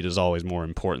adjusted speed is always more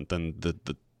important than the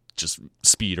just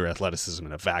speed or athleticism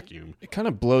in a vacuum. It kind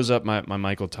of blows up my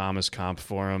Michael Thomas comp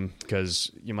for him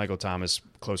because Michael Thomas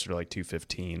closer to like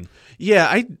 215.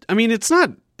 Yeah, I mean it's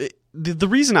not the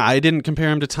reason I didn't compare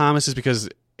him to Thomas is because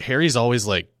Harry's always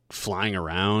like flying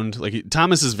around. Like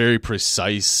Thomas is very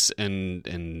precise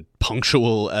and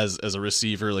punctual as a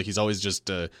receiver. Like he's always just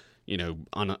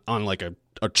on like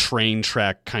a train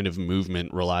track kind of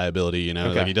movement reliability. Okay.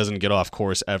 Like he doesn't get off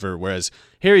course ever. Whereas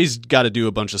Harry's got to do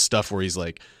a bunch of stuff where he's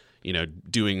like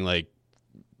doing like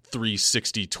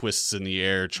 360 twists in the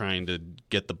air trying to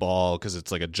get the ball because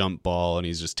it's like a jump ball and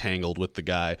he's just tangled with the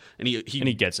guy and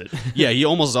he gets it. Yeah, he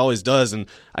almost always does, and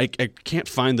I can't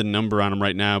find the number on him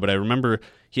right now, but I remember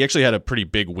he actually had a pretty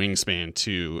big wingspan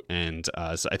too, and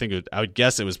so I think I would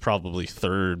guess it was probably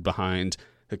third behind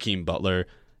Hakeem Butler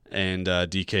and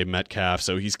DK Metcalf.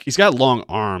 So he's got long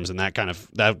arms, and that kind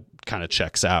of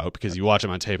checks out because you watch him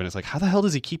on tape and it's like, how the hell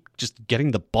does he keep just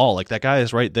getting the ball? Like that guy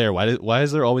is right there. Why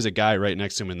is there always a guy right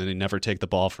next to him and then they never take the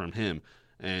ball from him?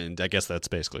 And I guess that's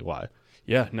basically why.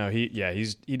 Yeah, no, he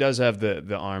does have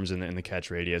the arms and the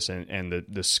catch radius and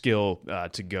the skill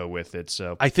to go with it.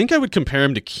 So I think I would compare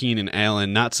him to Keenan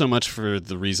Allen, not so much for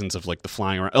the reasons of like the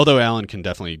flying around, although Allen can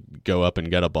definitely go up and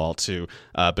get a ball too,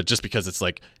 but just because it's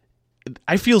like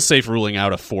I feel safe ruling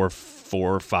out a 4.5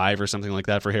 4.5 or something like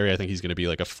that for Harry. I think he's going to be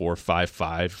like a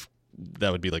 4.55.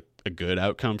 That would be like a good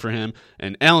outcome for him.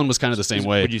 And Allen was kind of the same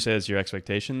way. Would you say that's your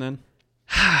expectation then?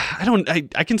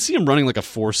 I can see him running like a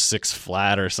 4.6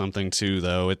 flat or something too,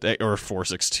 though, or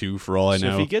 4.62 for all I know.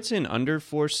 So if he gets in under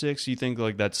 4.6, you think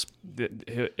like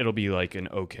it'll be like an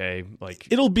okay, like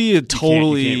it'll be a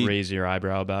totally you can't raise your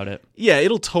eyebrow about it. Yeah,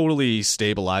 it'll totally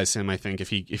stabilize him. I think if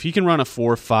he can run a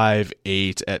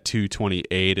 4.58 at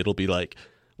 228, it'll be like,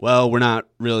 well, we're not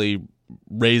really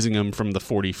raising him from the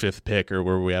 45th pick or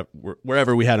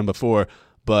wherever we had him before,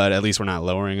 but at least we're not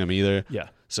lowering him either. Yeah.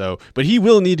 So, but he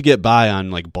will need to get by on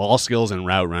like ball skills and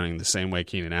route running the same way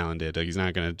Keenan Allen did. Like, he's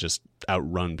not going to just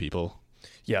outrun people.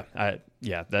 Yeah,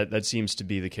 that seems to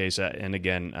be the case. And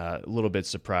again, a little bit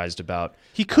surprised about.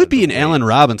 He could be an Allen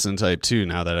Robinson type too.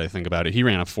 Now that I think about it, he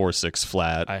ran a 4.6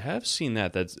 flat. I have seen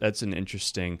that. That's an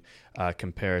interesting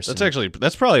comparison.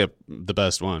 That's probably the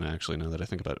best one actually. Now that I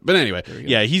think about it, but anyway,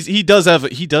 yeah, he does have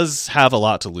a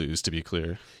lot to lose, to be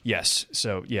clear. Yes.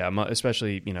 So yeah,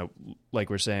 especially like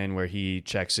we're saying, where he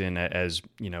checks in as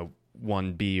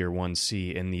 1B or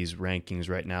 1C in these rankings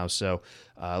right now. So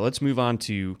let's move on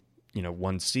to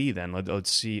 1C then.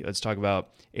 Let's talk about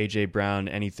AJ Brown.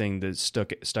 Anything that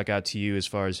stuck out to you as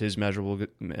far as his measurables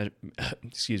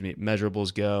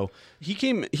go? He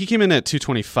came in at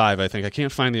 225, I think. I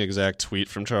can't find the exact tweet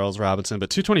from Charles Robinson, but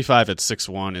 225 at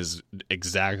 6'1" is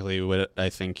exactly what I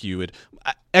think you would.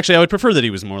 Actually, I would prefer that he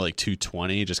was more like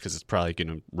 220, just because it's probably going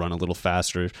to run a little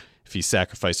faster if he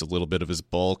sacrificed a little bit of his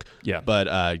bulk. Yeah. But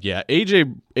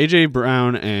AJ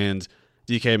Brown and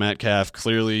DK Metcalf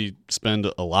clearly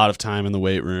spend a lot of time in the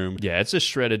weight room. Yeah, it's a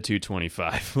shredded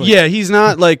 225. Yeah, he's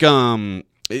not like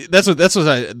that's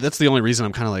the only reason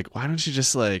I'm kind of like, why don't you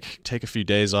just like take a few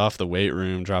days off the weight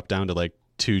room, drop down to like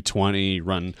 220,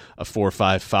 run a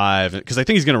 4.55, because I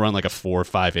think he's going to run like a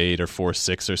 4.58 or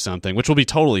 4.6 or something, which will be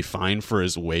totally fine for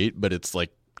his weight, but it's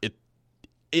like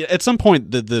at some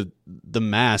point the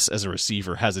mass as a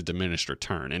receiver has a diminished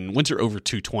return, and once you're over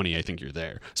 220, I think you're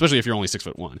there, especially if you're only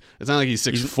 6'1". It's not like he's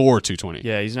 6'4", 220.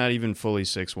 Yeah, he's not even fully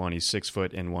 6'1". He's 6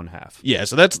 foot and 1/2. Yeah,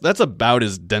 so that's about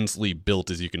as densely built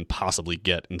as you can possibly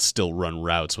get and still run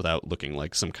routes without looking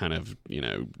like some kind of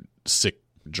sick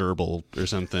gerbil or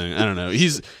something. I don't know.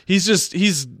 He's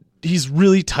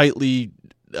really tightly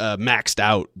maxed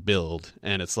out build,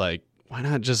 and it's like, why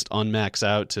not just unmax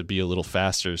out to be a little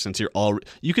faster, since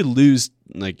you could lose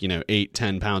like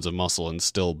 8-10 pounds of muscle and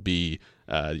still be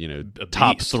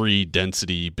top 3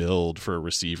 density build for a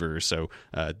receiver. So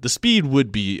the speed would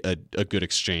be a good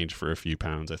exchange for a few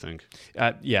pounds, I think.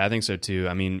 Yeah, I think so too.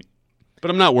 I mean,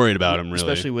 but I'm not worried about him really,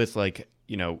 especially with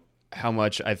how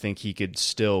much I think he could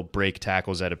still break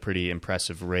tackles at a pretty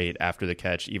impressive rate after the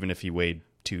catch, even if he weighed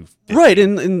 250. Right,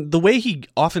 and the way he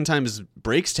oftentimes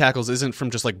breaks tackles isn't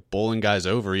from just like bowling guys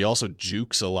over. He also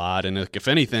jukes a lot, and if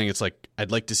anything, it's like,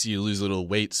 I'd like to see you lose a little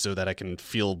weight so that I can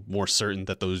feel more certain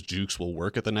that those jukes will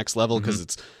work at the next level, because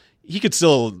the guy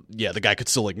could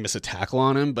still like miss a tackle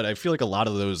on him, but I feel like a lot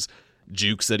of those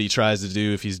jukes that he tries to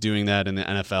do, if he's doing that in the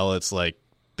NFL, it's like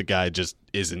the guy just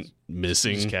isn't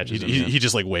missing. He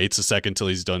just like waits a second till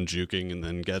he's done juking and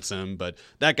then gets him. But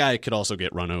that guy could also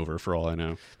get run over for all I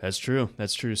know. That's true.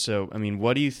 So, I mean,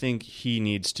 what do you think he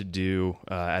needs to do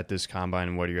at this combine,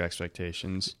 and what are your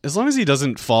expectations? As long as he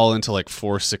doesn't fall into like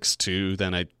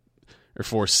 4.62, or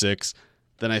 4.6,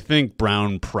 then I think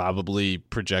Brown probably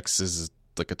projects as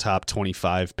like a top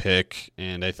 25 pick,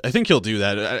 and I think he'll do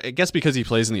that. I guess because he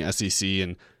plays in the SEC,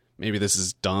 and maybe this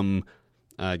is dumb,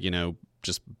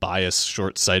 just bias,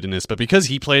 short-sightedness, but because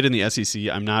he played in the SEC,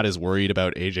 I'm not as worried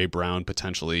about A.J. Brown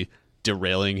potentially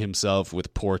derailing himself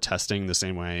with poor testing the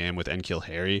same way I am with N'Keal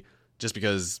Harry, just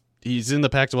because he's in the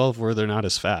Pac-12 where they're not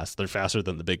as fast. They're faster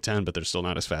than the Big Ten, but they're still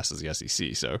not as fast as the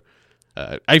SEC, so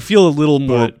I feel a little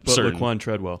more certain. Laquan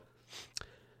Treadwell.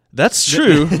 That's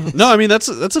true. No, I mean, that's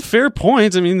a fair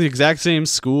point. I mean, the exact same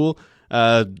school.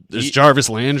 There's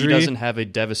Jarvis Landry. He doesn't have a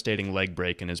devastating leg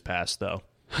break in his past, though.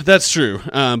 That's true,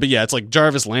 but yeah, it's like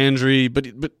Jarvis Landry. But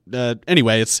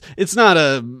anyway, it's not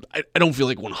I don't feel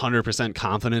like 100%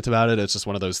 confident about it. It's just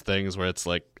one of those things where it's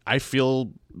like, I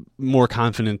feel more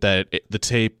confident that the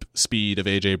tape speed of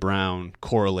AJ Brown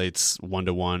correlates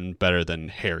 1-to-1 better than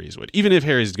Harry's would. Even if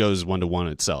Harry's goes 1-to-1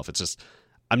 itself, it's just,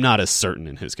 I'm not as certain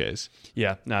in his case.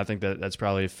 Yeah, no, I think that's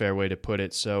probably a fair way to put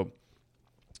it. So,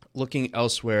 looking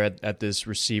elsewhere at this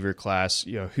receiver class,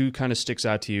 who kind of sticks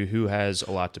out to you? Who has a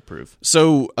lot to prove?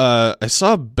 So I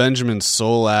saw Benjamin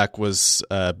Solak was,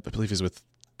 I believe he's with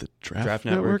the Draft, Draft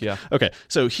Network, yeah. Okay,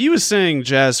 so he was saying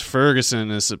Jazz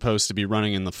Ferguson is supposed to be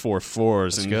running in the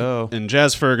 4.4s. Let's go. And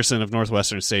Jazz Ferguson of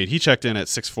Northwestern State, he checked in at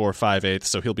 6'4", 5'8",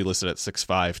 so he'll be listed at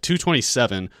 6'5",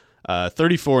 227,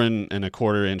 34 and a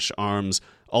quarter inch arms,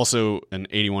 also an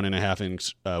 81.5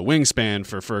 inch wingspan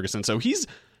for Ferguson. So he's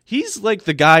like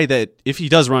the guy that, if he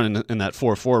does run in that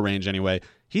 4.4 range anyway,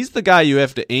 he's the guy you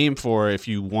have to aim for if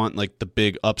you want like the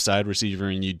big upside receiver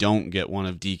and you don't get one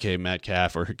of DK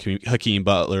Metcalf or Hakeem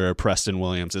Butler or Preston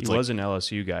Williams. He was an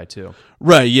LSU guy too.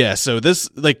 Right, yeah. So this,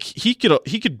 like, he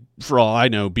could for all I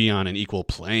know be on an equal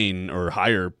plane or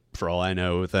higher for all I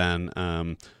know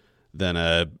than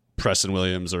Preston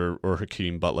Williams or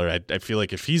Hakeem Butler. I feel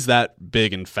like if he's that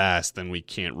big and fast, then we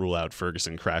can't rule out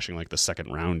Ferguson crashing like the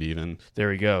second round even. There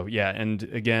we go. Yeah, and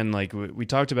again, like we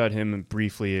talked about him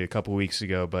briefly a couple weeks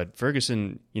ago, but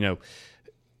Ferguson, you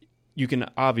can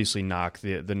obviously knock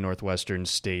the Northwestern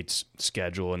State's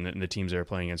schedule and the teams they're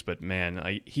playing against, but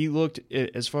man, he looked,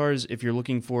 as far as if you're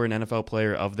looking for an NFL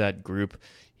player of that group,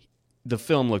 the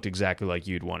film looked exactly like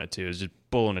you'd want it to. It was just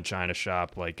bull in a china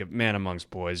shop, like a man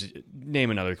amongst boys. Name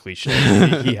another cliche.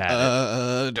 He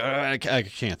had it. I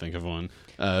can't think of one.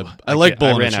 I like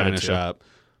bull in a china shop.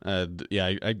 I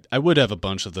would have a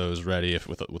bunch of those ready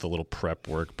with a little prep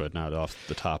work, but not off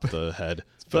the top of the head.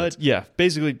 But yeah,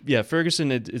 basically, yeah,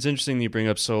 Ferguson, it's interesting that you bring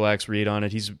up Solak's read on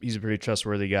it. He's a pretty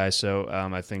trustworthy guy, so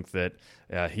I think that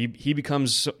he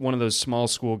becomes one of those small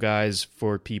school guys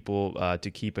for people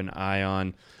to keep an eye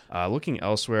on. Looking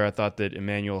elsewhere, I thought that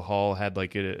Emmanuel Hall had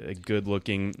like a good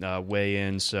looking weigh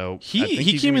in. So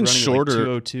he came in shorter,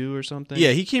 like 202 or something.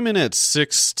 Yeah, he came in at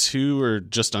 6'2" or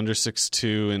just under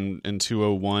 6'2" and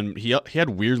 201. He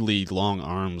had weirdly long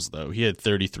arms though. He had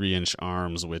 33-inch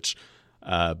arms, which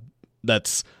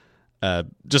that's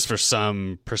just for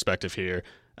some perspective here.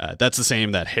 That's the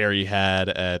same that Harry had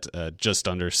at just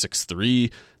under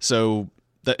 6'3". So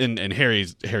and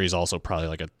Harry's also probably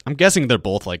like I'm guessing they're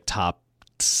both like top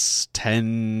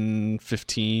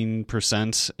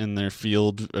 10-15% in their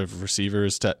field of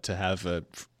receivers to have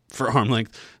for arm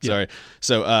length. Sorry.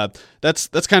 So that's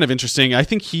kind of interesting. I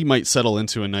think he might settle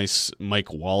into a nice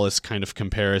Mike Wallace kind of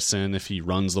comparison if he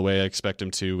runs the way I expect him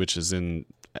to, which is I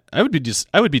would be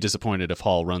disappointed if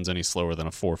Hall runs any slower than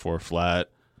a 4.4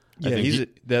 flat. Yeah,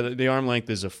 the arm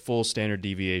length is a full standard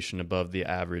deviation above the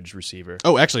average receiver.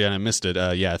 Oh, actually, and I missed it.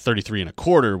 33 and a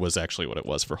quarter was actually what it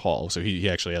was for Hall. So he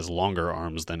actually has longer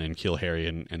arms than N'Keal Harry,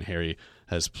 and Harry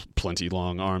has plenty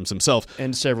long arms himself.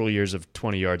 And several years of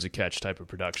 20 yards a catch type of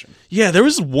production. Yeah, there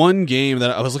was one game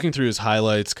that I was looking through his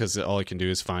highlights because all I can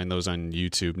do is find those on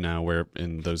YouTube now, where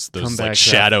in those like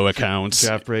shadow accounts.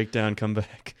 Draft breakdown, come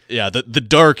back. Yeah, the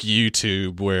dark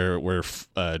YouTube where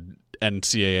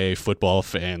NCAA football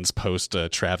fans post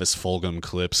Travis Fulgham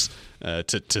clips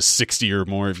to 60 or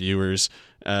more viewers.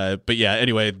 But yeah,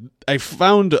 anyway, I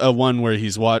found one where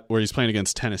he's playing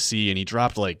against Tennessee and he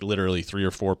dropped like literally 3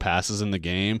 or 4 passes in the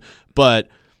game. But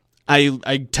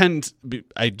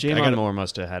Jamon Moore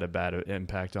must have had a bad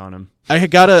impact on him. I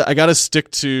gotta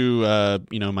stick to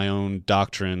my own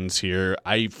doctrines here.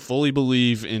 I fully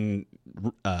believe in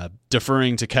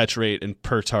deferring to catch rate and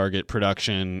per target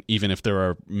production, even if there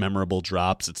are memorable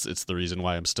drops. It's the reason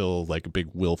why I'm still like a big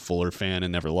Will Fuller fan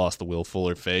and never lost the Will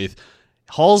Fuller faith.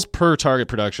 Hall's per target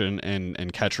production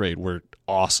and catch rate were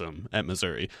awesome at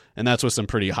Missouri, and that's with some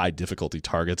pretty high difficulty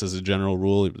targets as a general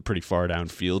rule, pretty far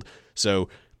downfield. So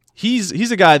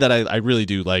he's a guy that I really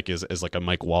do like as like a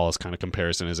Mike Wallace kind of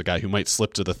comparison, as a guy who might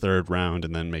slip to the third round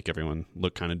and then make everyone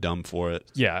look kind of dumb for it.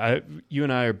 Yeah, you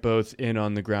and I are both in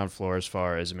on the ground floor as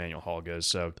far as Emmanuel Hall goes.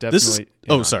 So definitely.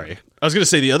 Sorry. I was going to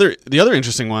say the other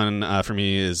interesting one for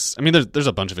me is, I mean, there's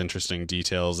a bunch of interesting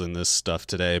details in this stuff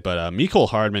today, but Mecole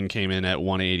Hardman came in at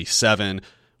 187,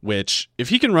 which if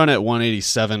he can run at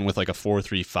 187 with like a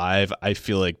 4.35, I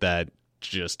feel like that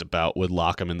just about would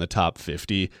lock him in the top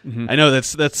 50. Mm-hmm. I know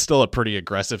that's still a pretty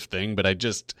aggressive thing, but I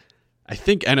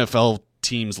think NFL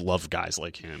teams love guys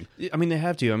like him. I mean, they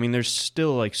have to. I mean, there's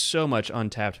still like so much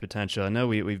untapped potential. I know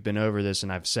we've been over this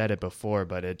and I've said it before,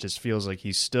 but it just feels like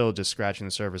he's still just scratching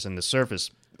the surface, and the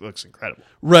surface looks incredible.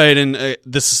 Right, and I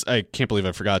can't believe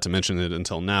I forgot to mention it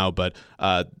until now, but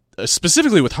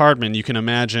specifically with Hardman, you can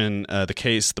imagine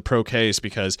the pro case,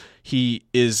 because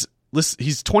he's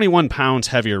 21 pounds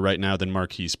heavier right now than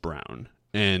Marquise Brown.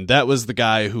 And that was the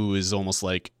guy who is almost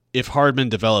like, if Hardman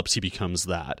develops, he becomes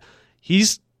that.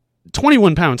 He's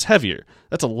 21 pounds heavier.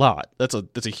 That's a lot. That's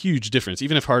a huge difference.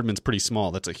 Even if Hardman's pretty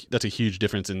small, that's a huge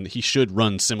difference, and he should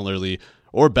run similarly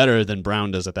or better than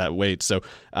Brown does at that weight. So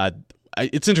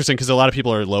it's interesting because a lot of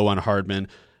people are low on Hardman,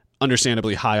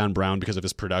 understandably high on Brown because of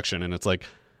his production, and it's like,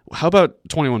 How about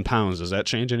 21 pounds? Does that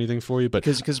change anything for you? But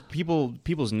because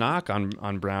people's knock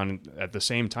on Brown at the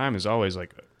same time is always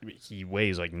like he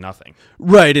weighs like nothing.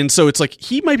 Right, and so it's like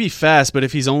he might be fast, but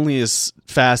if he's only as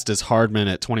fast as Hardman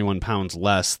at 21 pounds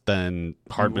less, then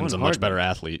Hardman's a much better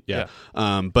athlete. Yeah.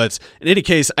 But in any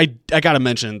case, I got to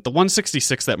mention the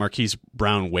 166 that Marquise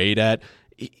Brown weighed at.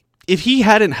 If he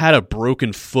hadn't had a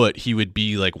broken foot, he would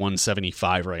be like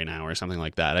 175 right now or something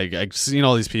like that. I've seen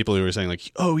all these people who are saying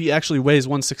like, oh, he actually weighs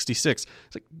 166.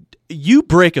 It's like, you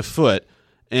break a foot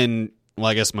and, well,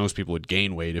 I guess most people would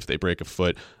gain weight if they break a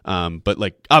foot. But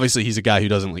like, obviously he's a guy who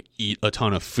doesn't like eat a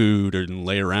ton of food or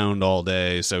lay around all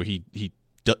day. So he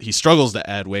struggles to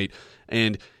add weight,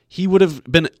 and he would have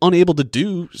been unable to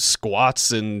do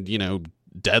squats and,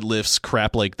 deadlifts,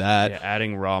 crap like that. Yeah,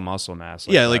 adding raw muscle mass.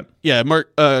 Marquise,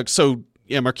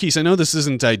 I know this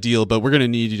isn't ideal, but we're going to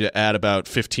need you to add about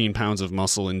 15 pounds of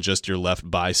muscle in just your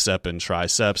left bicep and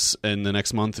triceps in the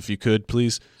next month, if you could,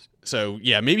 please. So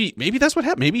yeah, maybe that's what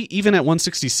happened. Maybe even at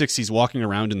 166, he's walking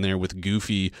around in there with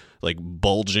goofy, like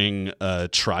bulging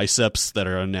triceps that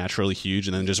are unnaturally huge,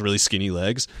 and then just really skinny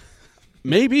legs.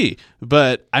 Maybe,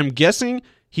 but I'm guessing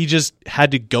he just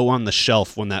had to go on the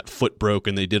shelf when that foot broke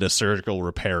and they did a surgical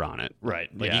repair on it. Right.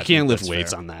 Like you can't lift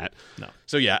weights on that. No.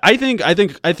 So yeah, I think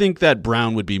that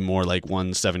Brown would be more like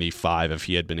 175 if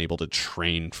he had been able to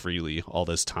train freely all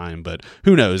this time. But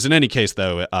who knows? In any case,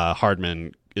 though,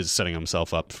 Hardman is setting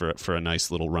himself up for a nice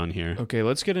little run here. Okay,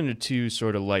 let's get into two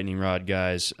sort of lightning rod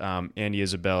guys, Andy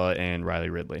Isabella and Riley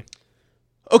Ridley.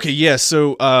 Okay, yeah,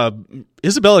 so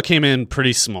Isabella came in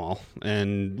pretty small,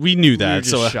 and we knew that.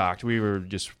 We were just shocked. We were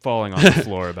just falling on the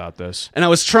floor about this. And I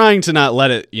was trying to not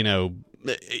let it,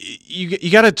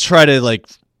 you got to try to, like,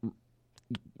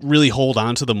 really hold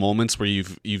on to the moments where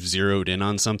you've zeroed in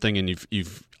on something and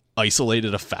you've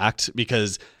isolated a fact,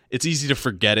 because it's easy to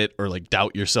forget it or, like,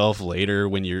 doubt yourself later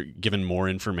when you're given more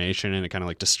information, and it kind of,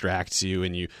 like, distracts you,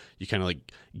 and you kind of, like,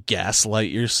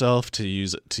 gaslight yourself, to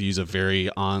use a very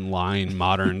online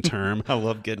modern term. I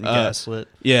love getting gaslit.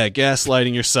 Yeah,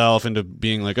 gaslighting yourself into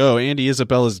being like, oh, Andy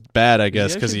Isabella's bad, I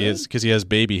guess, because he has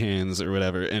baby hands or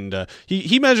whatever. And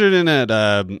he measured in at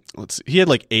he had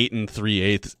like 8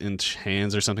 3/8 inch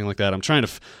hands or something like that. I'm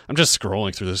just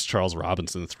scrolling through this Charles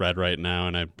Robinson thread right now,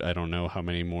 and I don't know how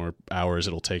many more hours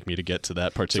it'll take me to get to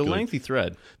that particular. It's a lengthy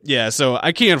thread. Yeah, so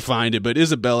I can't find it, but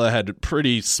Isabella had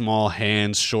pretty small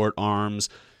hands, short arms.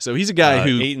 So he's a guy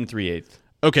who 8 3/8.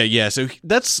 Okay, yeah. So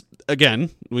that's, again,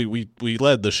 we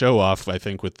led the show off, I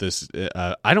think, with this.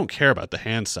 I don't care about the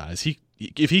hand size.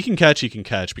 If he can catch, he can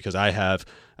catch, because I have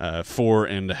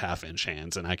 4.5 inch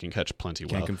hands and I can catch plenty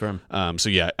well. Can confirm. So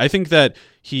yeah, I think that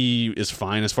he is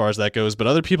fine as far as that goes. But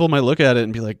other people might look at it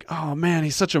and be like, "Oh man,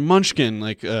 he's such a munchkin!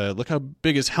 Like, look how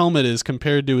big his helmet is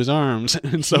compared to his arms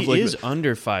and stuff like that." He is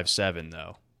under 5'7"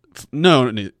 though.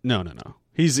 No.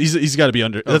 He's got to be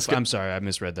under. I'm sorry, I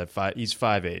misread that. He's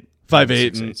 5'8".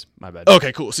 5'8". My bad.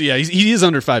 Okay, cool. So yeah, he is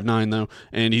under 5'9" though,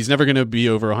 and he's never going to be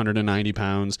over 190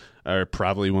 pounds, or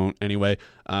probably won't anyway.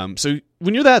 So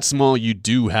when you're that small, you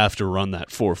do have to run that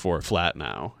 4.4 flat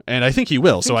now, and I think he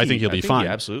will. I think he'll be fine. He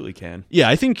absolutely can. Yeah,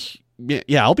 I think.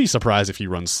 Yeah, I'll be surprised if he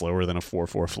runs slower than a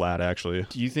 4.4 flat. Actually,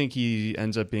 do you think he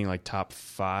ends up being like top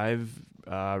 5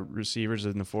 receivers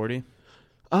in the 40?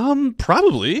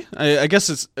 Probably. I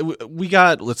guess we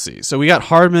got, let's see. So we got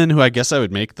Hardman, who I guess I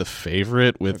would make the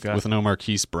favorite with no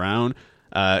Marquise Brown,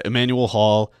 Emmanuel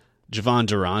Hall, Javon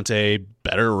Durante,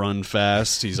 better run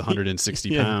fast. He's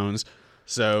 160 pounds.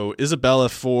 So Isabella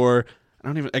 4.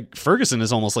 Ferguson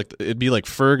is almost like, it'd be like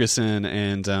Ferguson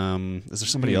and, is there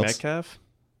somebody else? Metcalf?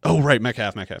 Oh, right.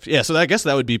 Metcalf. Yeah. So I guess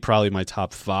that would be probably my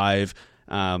top 5.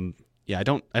 Yeah. I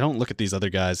don't look at these other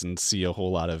guys and see a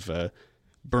whole lot of,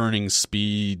 burning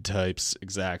speed types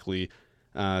exactly.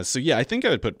 So yeah, I think I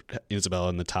would put Isabella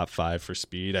in the top 5 for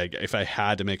speed. If I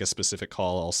had to make a specific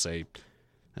call, I'll say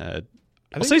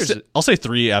I'll say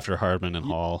 3 after Hardman and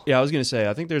Hall. Yeah, I was going to say,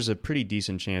 I think there's a pretty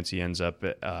decent chance he ends up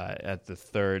at the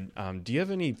 3rd. Do you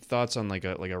have any thoughts on like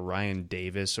a Ryan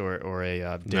Davis or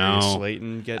a Darius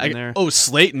Slayton getting there? Oh,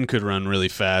 Slayton could run really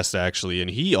fast, actually,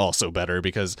 and he also better,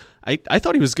 because I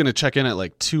thought he was going to check in at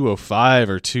like 205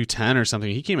 or 210 or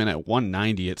something. He came in at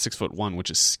 190 at 6'1", which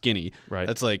is skinny. Right.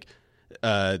 That's like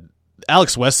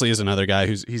Alex Wesley is another guy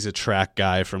he's a track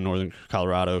guy from Northern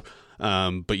Colorado.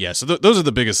 But yeah, so those are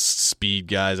the biggest speed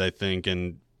guys, I think,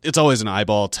 and it's always an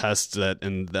eyeball test,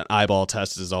 and that eyeball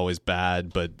test is always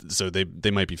bad, but so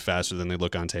they might be faster than they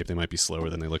look on tape, they might be slower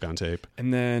than they look on tape.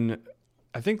 And then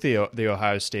I think the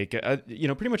Ohio State,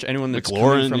 pretty much anyone that's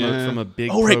coming from a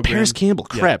big program. Right, Paris Campbell,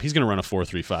 crap, he's going to run a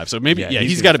 4.35, so maybe,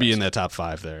 he's got to be in that top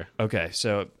 5 there. Okay,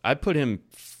 so I put him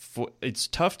it's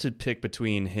tough to pick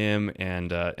between him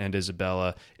and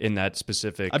Isabella in that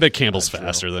specific. I bet Campbell's drill.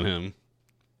 faster than him.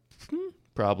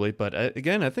 Probably, but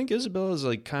again, I think Isabella's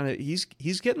like kind of he's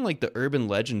getting like the urban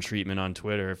legend treatment on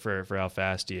Twitter for how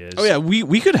fast he is. Oh yeah,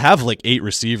 we could have like 8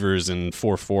 receivers in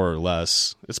 4.4 or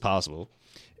less. It's possible.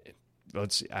 So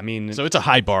it's a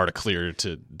high bar to clear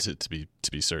to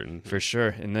be certain. For sure.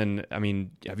 And then, I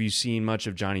mean, have you seen much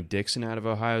of Johnny Dixon out of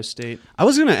Ohio State? I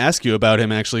was going to ask you about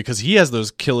him, actually, because he has those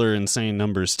killer, insane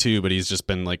numbers, too, but he's just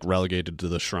been, like, relegated to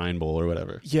the Shrine Bowl or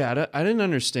whatever. Yeah, I didn't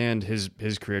understand his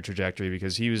career trajectory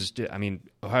because he was, I mean,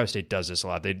 Ohio State does this a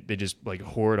lot. They just, like,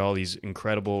 hoard all these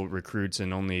incredible recruits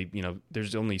and only,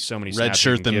 there's only so many snaps. Red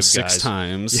shirt them give 6 guys.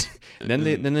 times. And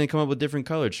then they come up with different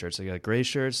colored shirts. They got gray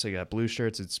shirts, they got blue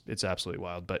shirts. It's absolutely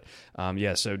wild. But,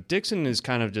 so Dixon is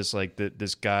kind of just like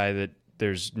this guy that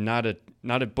there's not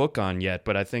a book on yet,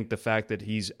 but I think the fact that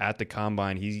he's at the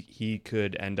combine, he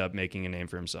could end up making a name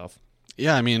for himself.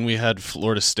 Yeah, I mean, we had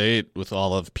Florida State with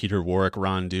all of Peter Warwick,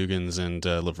 Ron Dugans, and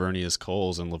Lavernius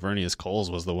Coles, and Lavernius Coles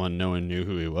was the one no one knew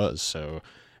who he was, so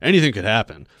anything could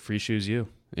happen. Free shoes you.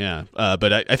 Yeah,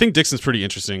 but I think Dixon's pretty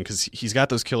interesting because he's got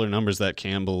those killer numbers that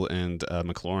Campbell and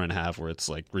McLaurin have where it's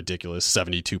like ridiculous,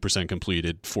 72%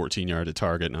 completed, 14-yard to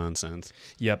target nonsense.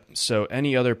 Yep. So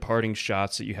any other parting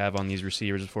shots that you have on these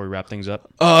receivers before we wrap things up?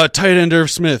 Tight end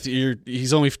Irv Smith,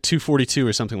 he's only 242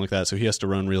 or something like that, so he has to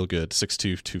run real good.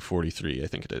 6'2", 243, I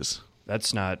think it is.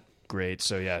 That's not great,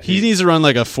 so yeah. He needs to run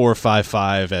like a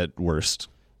 4.55 at worst.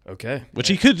 Okay. Which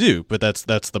he could do, but that's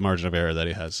the margin of error that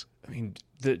he has. I mean,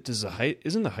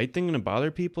 isn't the height thing going to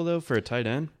bother people though for a tight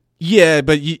end? Yeah,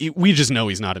 but we just know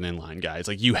he's not an inline guy. It's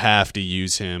like you have to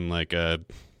use him like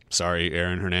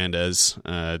Aaron Hernandez,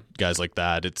 guys like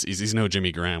that. He's no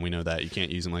Jimmy Graham. We know that. You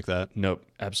can't use him like that. Nope,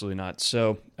 absolutely not.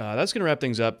 So that's going to wrap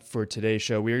things up for today's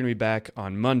show. We're going to be back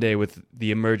on Monday with the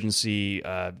emergency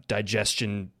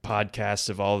digestion podcast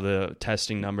of all the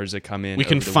testing numbers that come in. We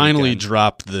can finally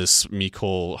drop this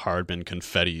Mecole Hardman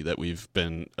confetti that we've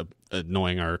been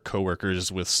annoying our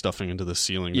coworkers with stuffing into the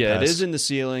ceiling. Yeah, it is in the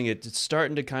ceiling. It's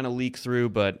starting to kind of leak through,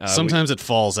 but sometimes it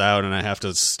falls out, and I have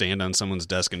to stand on someone's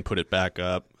desk and put it back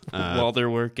up while they're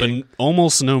working. But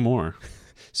almost no more.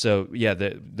 So, yeah,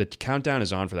 the countdown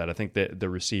is on for that. I think the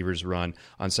receivers run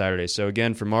on Saturday. So,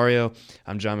 again, for Mario,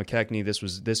 I'm John McKechnie. This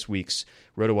was this week's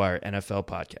RotoWire NFL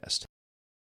podcast.